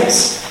a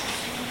difference.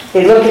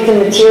 They look at the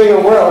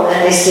material world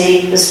and they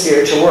see the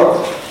spiritual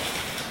world.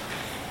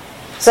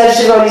 Such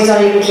devotees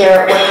don't even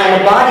care what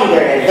kind of body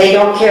they're in. They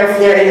don't care if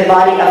they're in the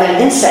body of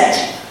an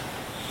insect.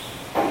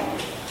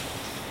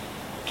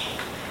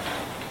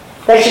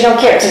 They actually don't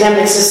care. To them,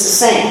 it's just the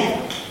same.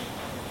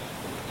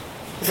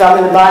 If I'm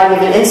in the body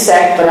of an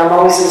insect, but I'm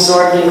always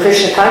absorbed in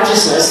Krishna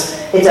consciousness,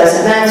 it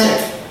doesn't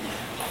matter.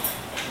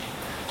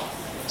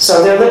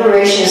 So their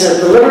liberation is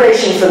the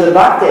liberation for the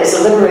bhakta is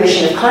a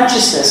liberation of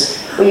consciousness,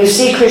 where you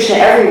see Krishna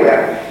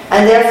everywhere,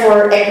 and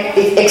therefore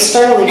it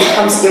externally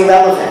becomes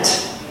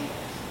irrelevant.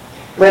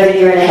 Whether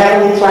you're in a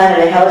heavenly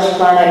planet, a hellish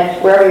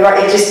planet, wherever you are,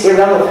 it's just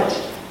irrelevant.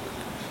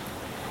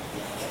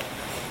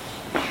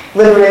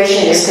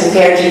 Liberation is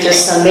compared to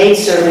just some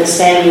maidservant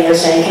standing there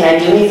saying, "Can I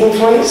do anything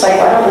for you?" It's like,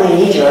 well, I don't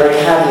really need you, I already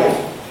have you.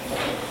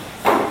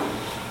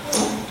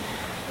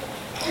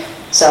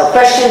 So,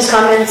 questions,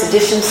 comments,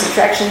 additions,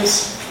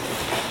 subtractions?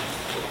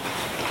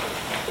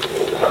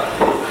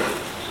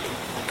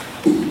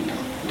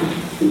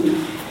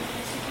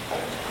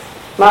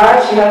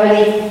 Maharaj, you have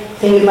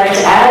anything you'd like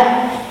to add?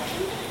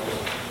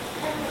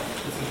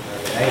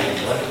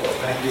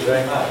 Thank you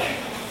very much.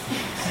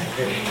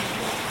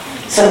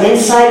 Some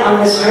insight on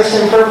this verse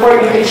and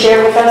purport you could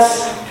share with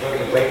us? Sure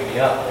you wake me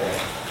up there.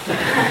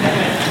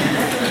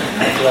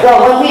 Well,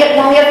 when we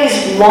have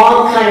these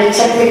long kind of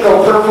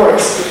technical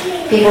purports,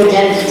 people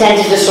tend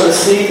to just sort of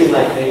sleep through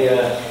them.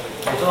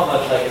 It's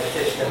almost like a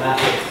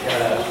systematic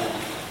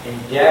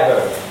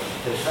endeavor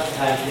to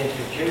sometimes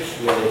introduce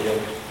religion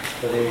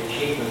for the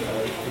achievement of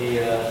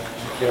the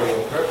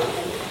material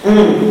purposes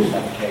in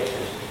some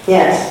cases.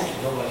 Yes.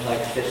 It's almost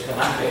like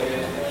systematic.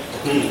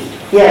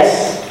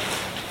 Yes.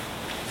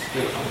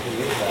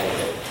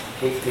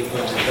 Keep people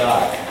in the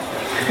dark.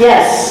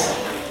 Yes.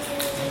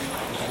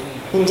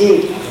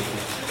 Indeed.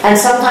 And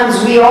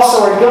sometimes we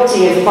also are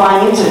guilty of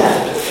buying into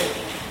that.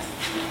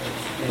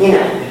 You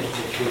know.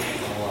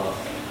 Institutional law.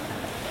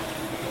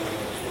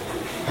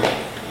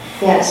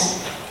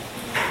 Yes.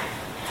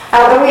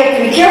 And we have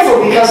to be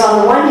careful because on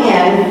the one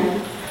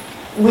hand,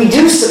 we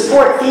do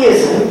support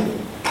theism.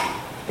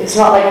 It's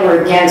not like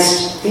we're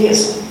against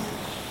theism.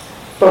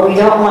 But we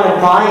don't want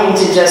to buy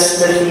into just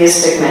the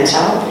theistic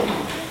mentality.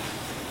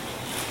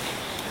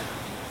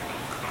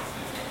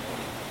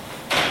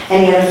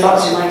 Any other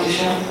thoughts you'd like to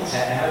share with us?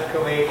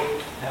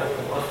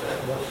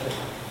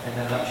 In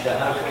a nutshell,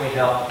 how can we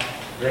help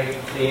bring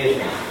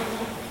theism?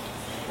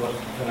 What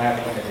can our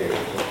point of view?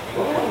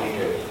 What can we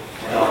do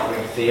to help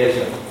bring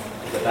theism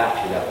to the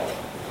bhakti level?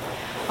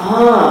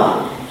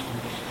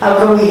 How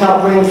can we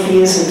help bring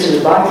theism to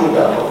the bhakti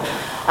level?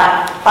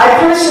 I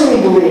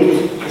personally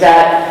believe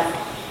that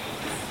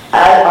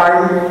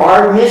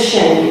our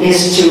mission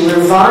is to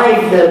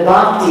revive the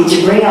bhakti,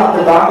 to bring out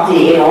the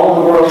bhakti in all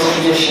the world's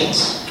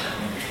traditions.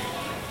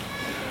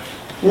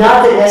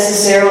 Not that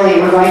necessarily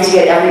we're going to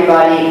get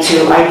everybody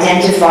to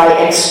identify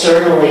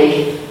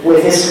externally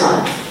with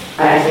ISKCON.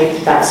 I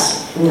think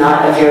that's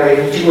not a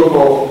very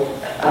doable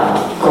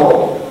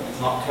goal.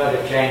 Not try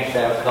to change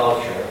their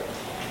culture.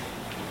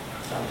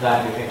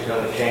 Sometimes you can try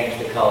to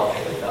change the culture,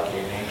 is that what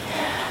you mean?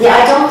 Yeah,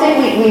 I don't think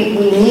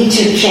we need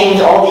to change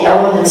all the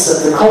elements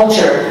of the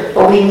culture,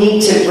 but we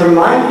need to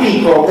remind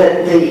people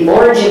that the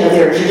origin of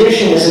their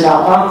tradition is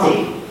about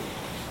bhakti.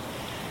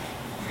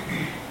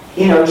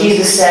 You know,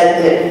 Jesus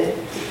said that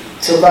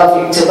to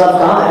love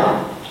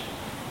God,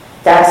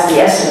 that's the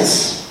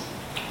essence.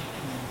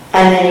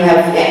 And then you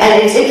have,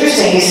 and it's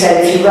interesting, he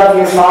said, if you love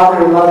your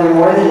father or mother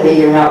more than me,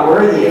 you're not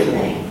worthy of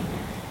me.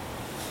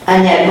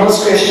 And yet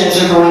most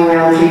Christians are going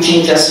around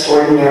preaching just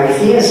ordinary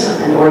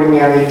theism and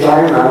ordinary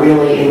dharma,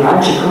 really in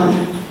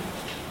Rajaguna.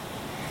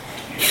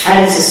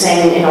 And it's the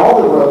same in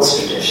all the world's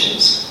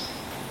traditions.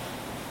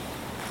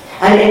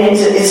 And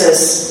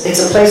it's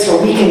a place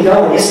where we can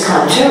go in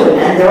ISKCON too,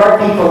 and there are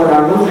people in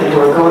our movement who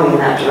are going in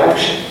that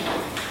direction.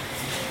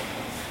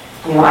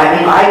 You know, I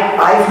mean,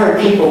 I've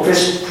heard people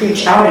just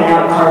preach out and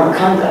out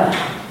Karmakanda.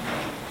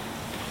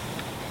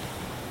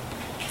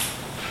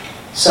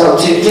 So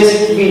to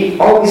just be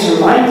always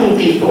reminding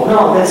people,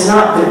 no, that's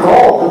not the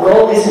goal. The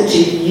goal isn't to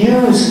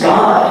use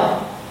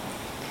God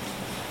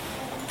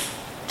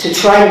to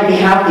try to be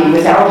happy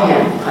without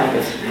Him, kind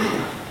of.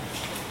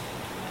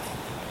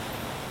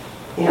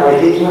 You know,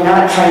 we're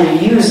not trying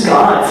to use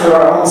God for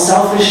our own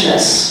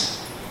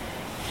selfishness.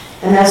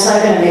 And that's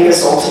not going to make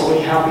us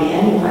ultimately happy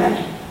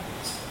anyway.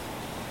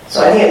 So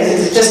I think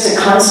it's just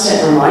a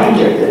constant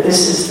reminder that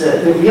this is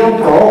the real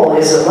goal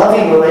is a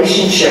loving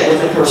relationship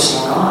with a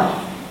personal God.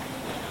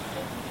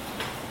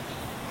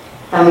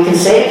 And we can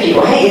say to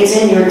people, hey, it's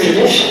in your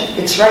tradition.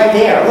 It's right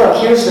there. Look,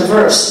 here's the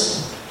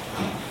verse.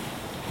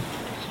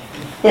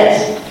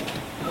 Yes?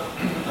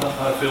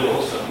 I feel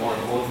also more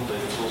importantly,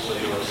 it's also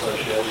your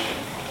association.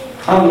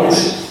 Oh,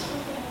 yes.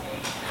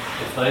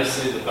 If they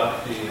see the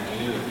bhakti in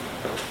you,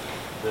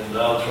 then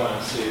they'll try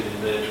and see it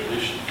in their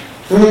tradition.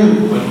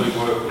 When we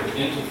work with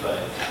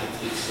interfaith,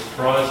 it's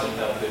surprising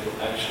how people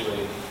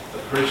actually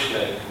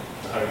appreciate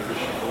Hare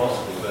Krishna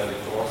philosophy, Vedic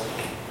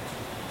philosophy,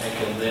 and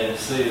can then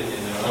see it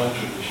in their own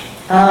tradition.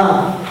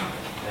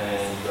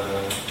 And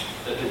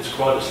it's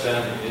quite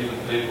astounding. Even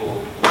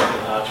people like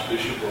an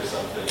archbishop or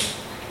something,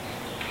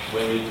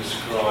 when you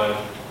describe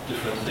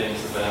different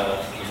things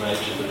about the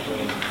nature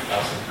between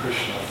us and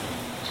Krishna,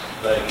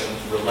 they can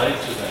relate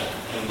to that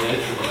in their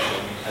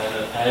tradition, and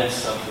it adds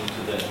something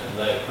to them, and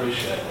they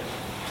appreciate it.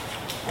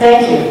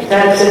 Thank you.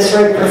 That's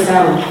very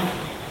profound.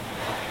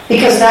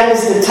 Because that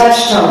is the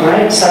touchstone,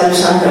 right? Sadhu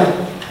Sangha.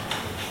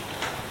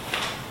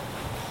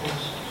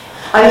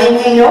 I mean,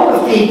 we know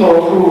of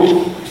people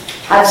who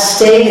have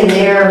stayed in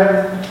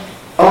their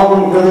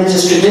own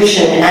religious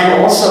tradition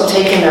and also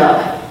taken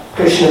up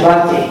Krishna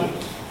Bhakti.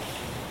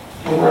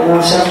 And I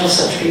know several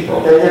such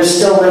people. They're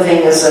still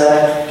living as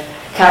a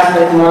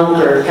Catholic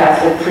monk or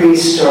Catholic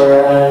priest or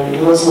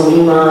a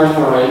Muslim imam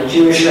or a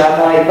Jewish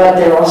rabbi, but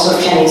they're also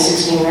chanting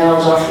 16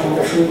 rounds, offering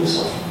their food and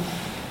so forth.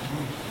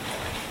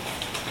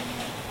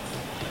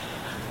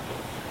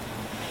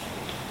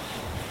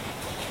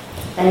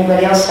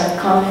 Anybody else have a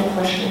comment,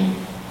 question?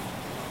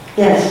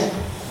 Yes?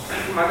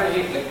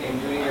 Mataji, like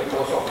during the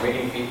course of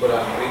meeting people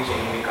and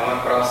preaching, we come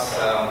across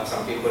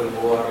some people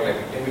who are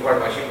like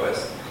demigod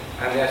worshippers,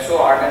 and they are so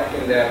ardent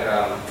in their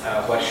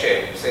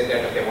worship, say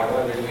that okay,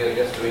 whatever we do, we are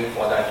just doing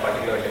for that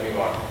particular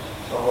demigod.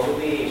 So how do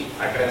we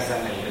address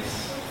them in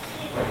this?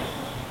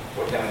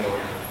 Put them in the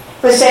world.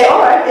 We say,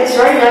 all right, it's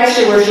very nice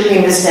you're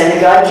worshipping this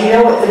demigod. Do you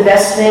know what the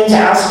best thing to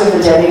ask of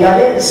the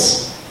demigod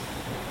is?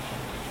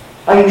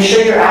 Are you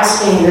sure you're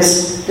asking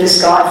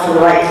this God for the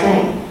right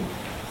thing?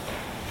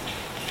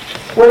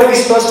 What are we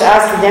supposed to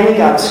ask the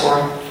demigods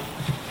for?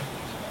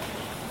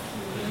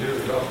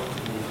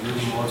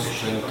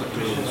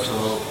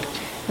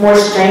 More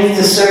strength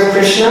to serve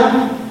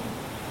Krishna?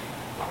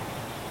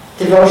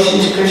 Devotion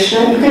to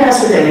Krishna? You can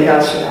ask the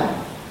demigods for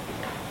that.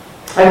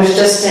 I was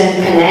just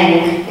in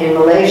Penang in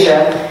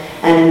Malaysia,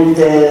 and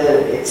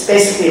it's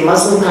basically a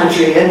Muslim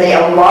country, and they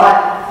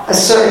allot a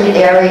certain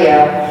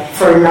area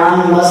for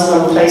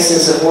non-Muslim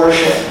places of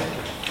worship.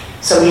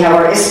 So we have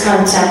our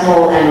ISKCON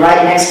temple, and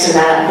right next to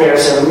that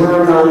there's a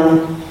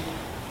Murugan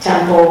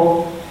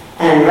temple,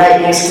 and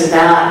right next to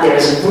that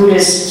there's a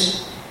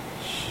Buddhist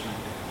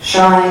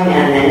shrine,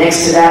 and then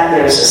next to that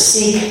there's a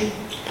Sikh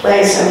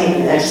place. I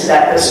mean, next to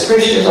that there's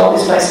Christians, all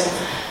these places.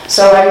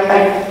 So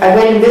I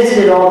went and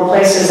visited all the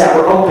places that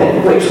were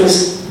open, which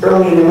was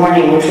early in the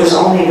morning, which was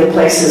only the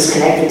places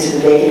connected to the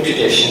Vedic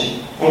tradition.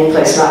 Any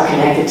place not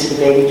connected to the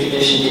Vedic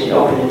tradition didn't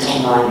open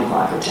until 9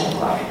 o'clock or 10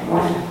 o'clock in the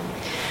morning.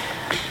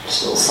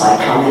 Just a little side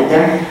comment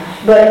there.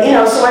 But,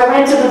 so I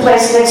went to the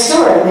place next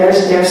door, and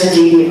there's a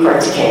deity of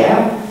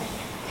Kartikeya.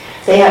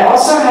 They had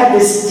also had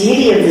this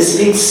deity of this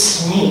big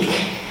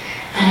snake.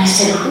 And I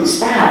said, who's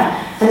that?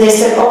 And they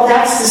said, oh,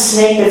 that's the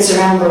snake that's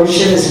around Lord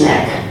Shiva's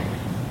neck.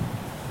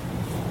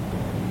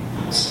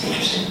 That was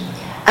interesting.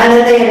 And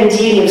then they had a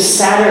deity of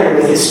Saturn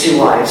with his 2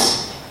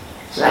 wives.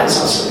 So that was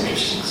also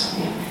interesting. So,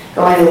 yeah.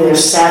 Going in,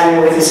 there's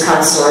Saturn with his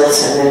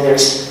consorts, and then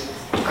there's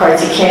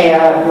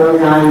Kartikeya,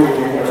 Murugan,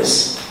 and then there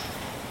was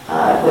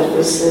what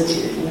was the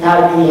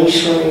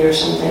Nagneshwari or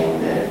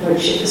something, the Lord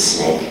Shiva's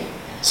snake.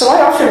 So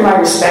I offered my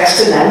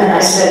respects to them, and I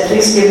said,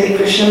 please give me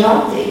Krishna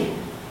Bhakti.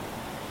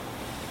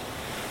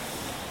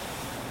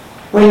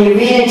 When you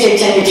read in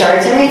Chaitanya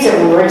Charitamrita,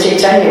 when Lord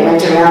Chaitanya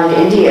went around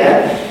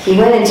India, he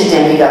went into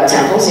demigod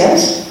temples,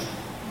 yes?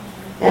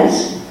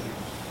 Yes?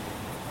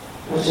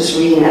 I was just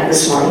reading that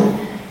this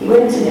morning. He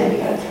went into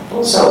demigod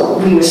temples, so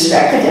we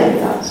respect the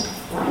demigods.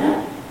 Why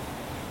not?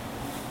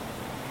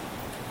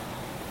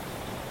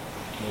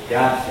 He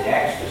danced in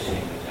ecstasy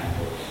in the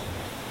temples.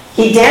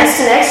 He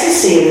danced in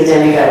ecstasy in the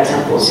demigod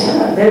temples,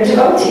 yeah. They're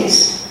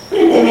devotees.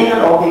 They may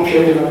not all be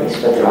pure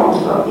devotees, but they're all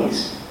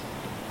devotees.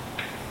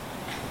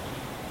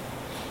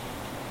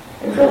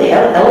 They're really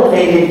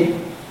elevated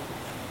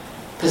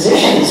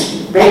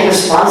positions, very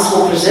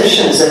responsible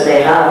positions that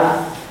they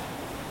have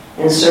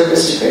in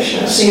service to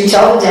Krishna. So you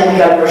tell the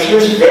demigod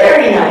worshippers,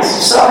 very nice,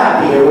 I'm so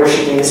happy you're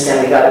worshipping this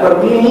demigod,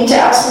 but you need to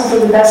ask them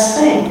for the best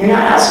thing. You're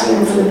not asking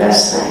them for the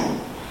best thing.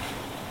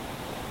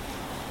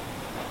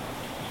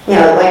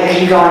 Like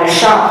if you go in a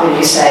shop and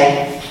you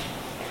say,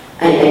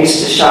 and I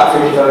used to shop for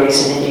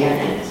devotees in India,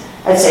 and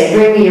I'd say,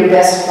 bring me your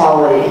best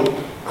quality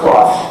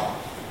cloth.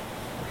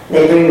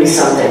 They bring me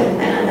something,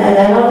 and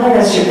I don't think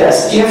that's your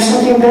best. Do you have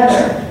something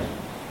better?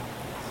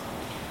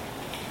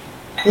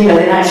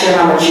 They're not sure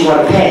how much you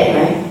want to pay,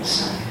 right?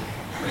 So.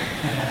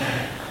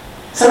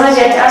 Sometimes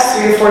you have to ask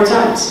 3 or 4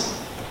 times.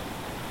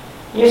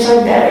 Do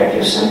something better,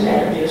 do something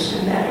better, do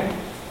something better.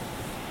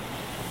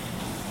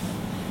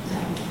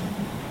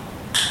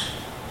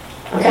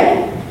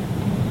 Okay?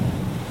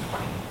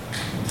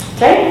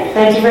 Okay,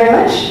 thank you very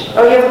much.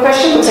 Oh, you have a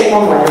question? We'll take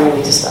one more, then we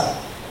need to stop.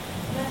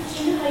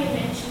 You know how you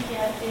mentioned the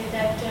other day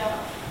that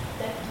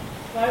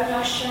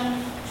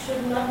Varnashram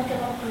should not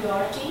become a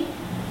priority?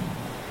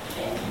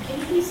 Can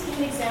you please give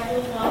an example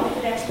of how we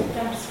could actually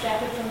become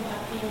distracted from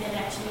bhakti and then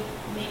actually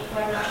make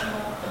Varnashram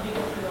a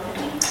bigger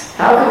priority?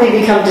 How can we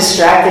become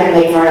distracted and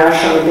make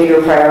varnashram a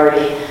bigger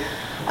priority?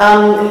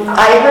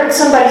 I heard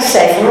somebody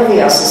say from a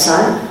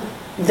Vyasa-san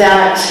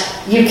that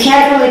you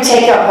can't really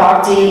take up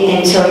bhakti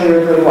until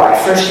you're a good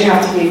wife. First you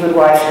have to be a good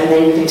wife, and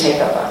then you can take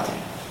up bhakti.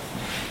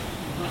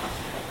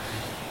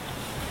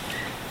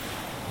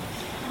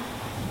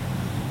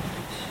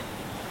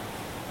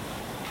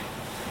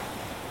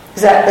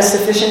 Is that a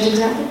sufficient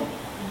example?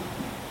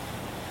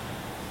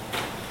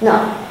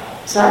 No,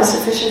 it's not a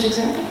sufficient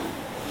example.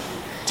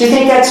 Do you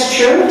think that's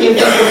true? Do you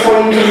think before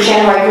you can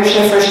chant Hare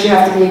Krishna, first you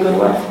have to be a good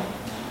wife?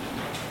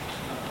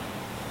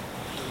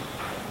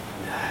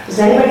 Does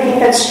anybody think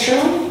that's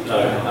true?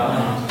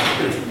 No.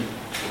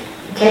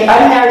 Okay,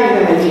 unmarried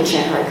women can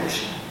chant Hare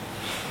Krishna.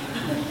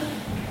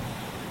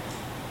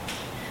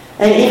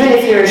 And even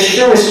if you're a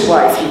surest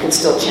wife, you can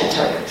still chant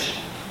Hare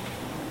Krishna.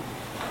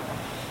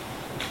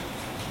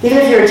 Even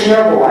if you're a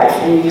terrible wife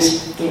and you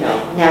just,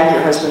 nag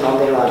your husband all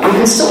day long, you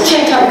can still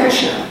chant Hare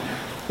Krishna.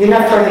 You're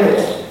not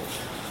prohibited.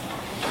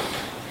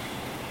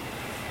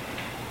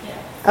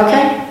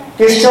 Okay?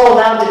 You're still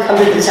allowed to come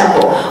to the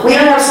temple. We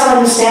don't have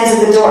someone who stands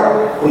at the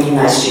door. Will you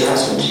nice to your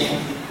husband, Jane?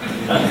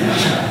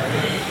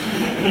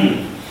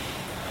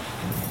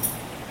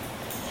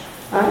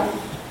 All right?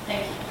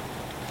 Thank you.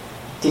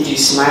 Did you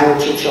smile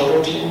at your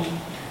children today?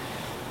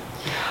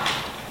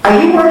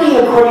 Are you working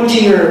according to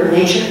your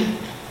nature?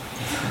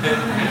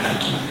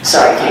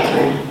 Sorry, can't come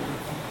in.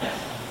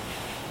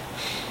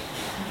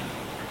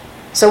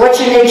 So what's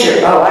your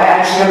nature? Oh, I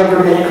actually have a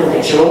rabbinical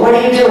nature. Well, what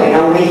are you doing?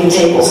 I'm making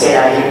tables. Get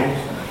out of here.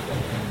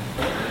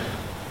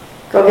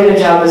 Go get a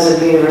job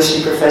as a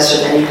university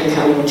professor, then you can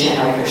come in and chant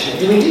Hare Krishna.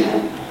 Do we do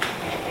that?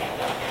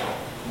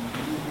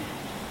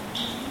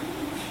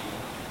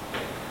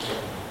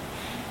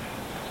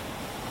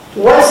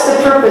 What's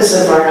the purpose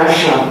of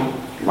varnashram?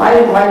 Why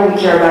do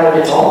we care about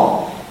it at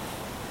all?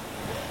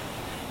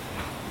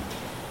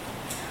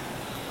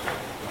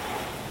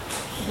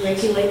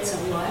 Regulates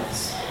our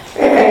lives.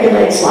 It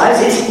regulates lives.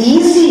 It's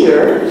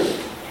easier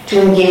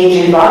to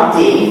engage in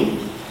bhakti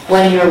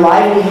when your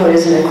livelihood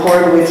is in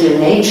accord with your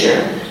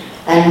nature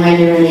and when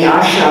you're in the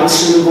ashram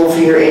suitable for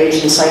your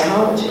age and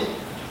psychology.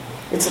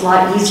 It's a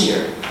lot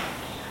easier.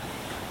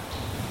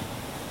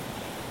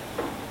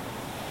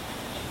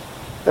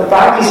 But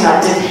bhakti's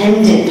not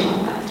dependent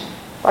on that.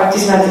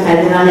 Bhakti's not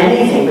dependent on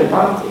anything but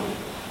bhakti.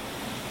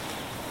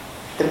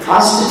 The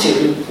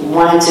prostitute who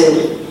wanted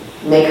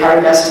to make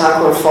Haridas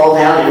Thakur fall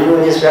down and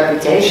ruin his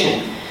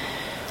reputation,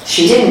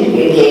 she didn't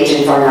engage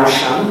in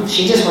varnashram,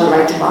 she just went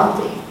right to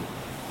bhakti.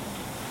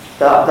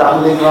 The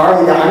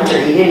Migrari, the hunter,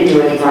 he didn't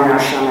do any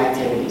varnashram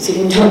activities. He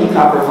didn't do any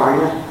proper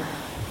varna.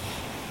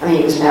 I mean,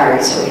 he was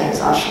married, so he had his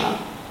ashram.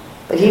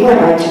 But he went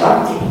right to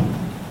bhakti.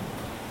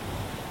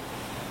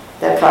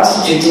 That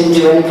prostitute didn't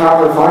do any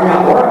proper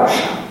varna or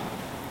ashram.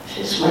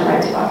 She just went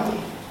right to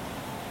bhakti.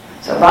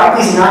 So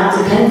bhakti's not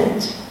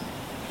dependent.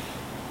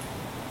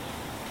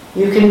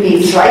 You can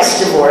be thrice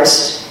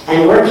divorced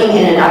and working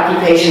in an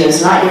occupation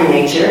that's not your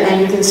nature,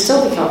 and you can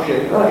still become pure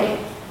devotee.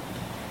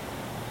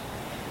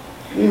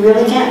 You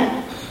really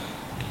can.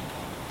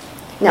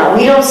 Now,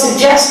 we don't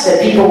suggest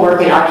that people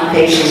work in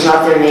occupations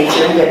not their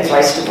nature and get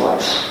thrice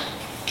divorced.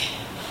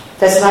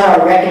 That's not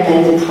our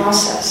recommended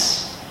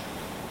process.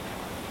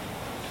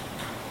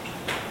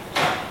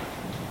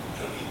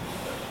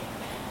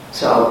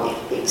 So,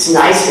 it's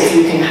nice if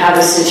you can have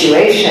a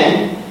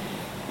situation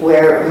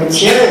where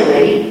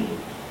materially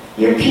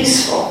you're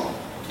peaceful.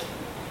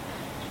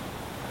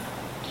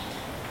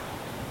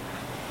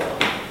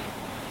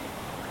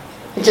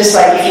 Just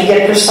like if you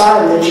get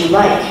prasadam that you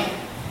like,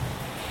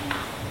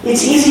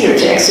 it's easier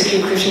to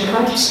execute Krishna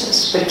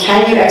consciousness. But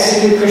can you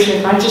execute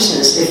Krishna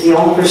consciousness if the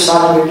only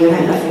prasadam you're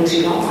given are things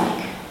you don't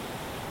like?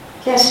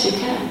 Yes, you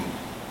can.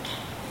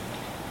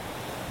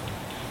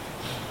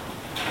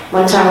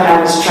 One time when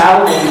I was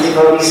traveling,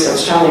 devotees, I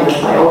was traveling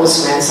with my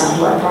oldest grandson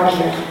who I brought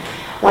here.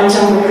 One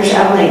time when we were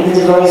traveling, the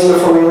devotees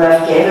before we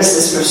left gave us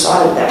this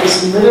prasadam that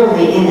was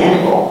literally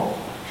inedible.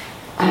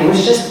 I mean, it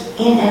was just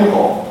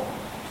inedible.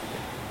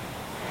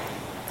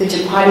 The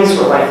chapatis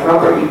were like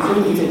rubber, you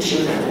couldn't even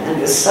chew them.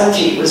 And the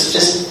sabji was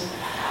just,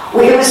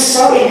 it was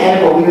so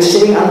inedible. We were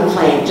sitting on the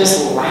plane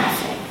just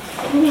laughing.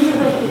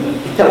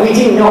 That we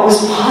didn't know it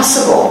was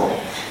possible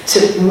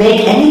to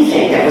make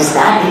anything that was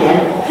that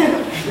inedible.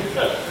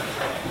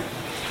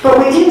 But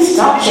we didn't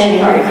stop chanting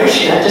Hare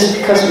Krishna just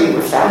because we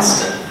were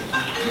fasting.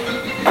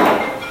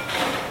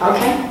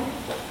 Okay?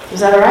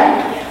 Is that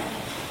alright?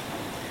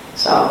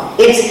 So,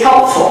 it's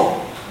helpful.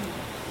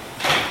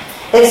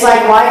 It's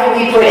like, why do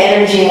we put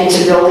energy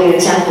into building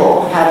a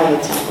temple, having a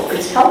temple?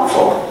 It's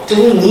helpful.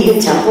 Do we need a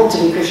temple to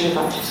be Krishna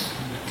conscious?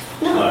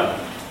 No.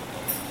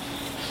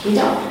 We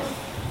don't.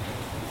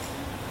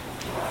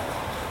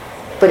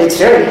 But it's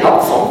very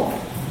helpful.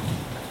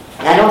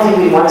 And I don't think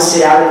we'd want to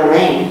sit out in the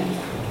rain.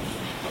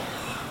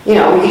 We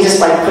could just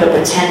put up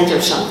a tent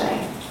or something.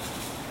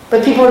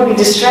 But people would be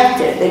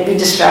distracted. They'd be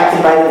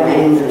distracted by the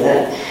wind,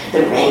 and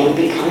the rain would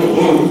be coming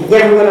in. You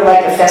ever go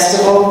to a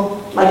festival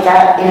like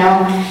that,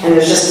 and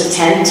there's just a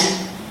tent,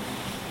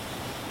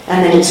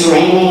 and then it's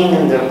raining,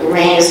 and the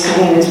rain is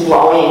coming and it's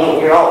blowing,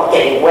 and you're all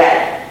getting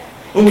wet,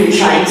 and you're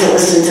trying to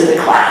listen to the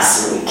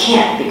class, and you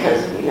can't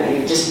because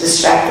you're just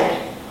distracted.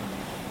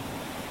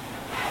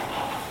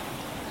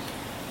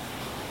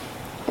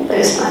 But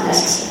it's not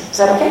necessary. Is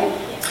that okay?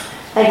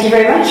 Thank you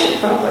very much.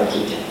 Prabhupada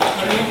Ki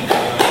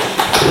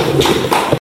Jai.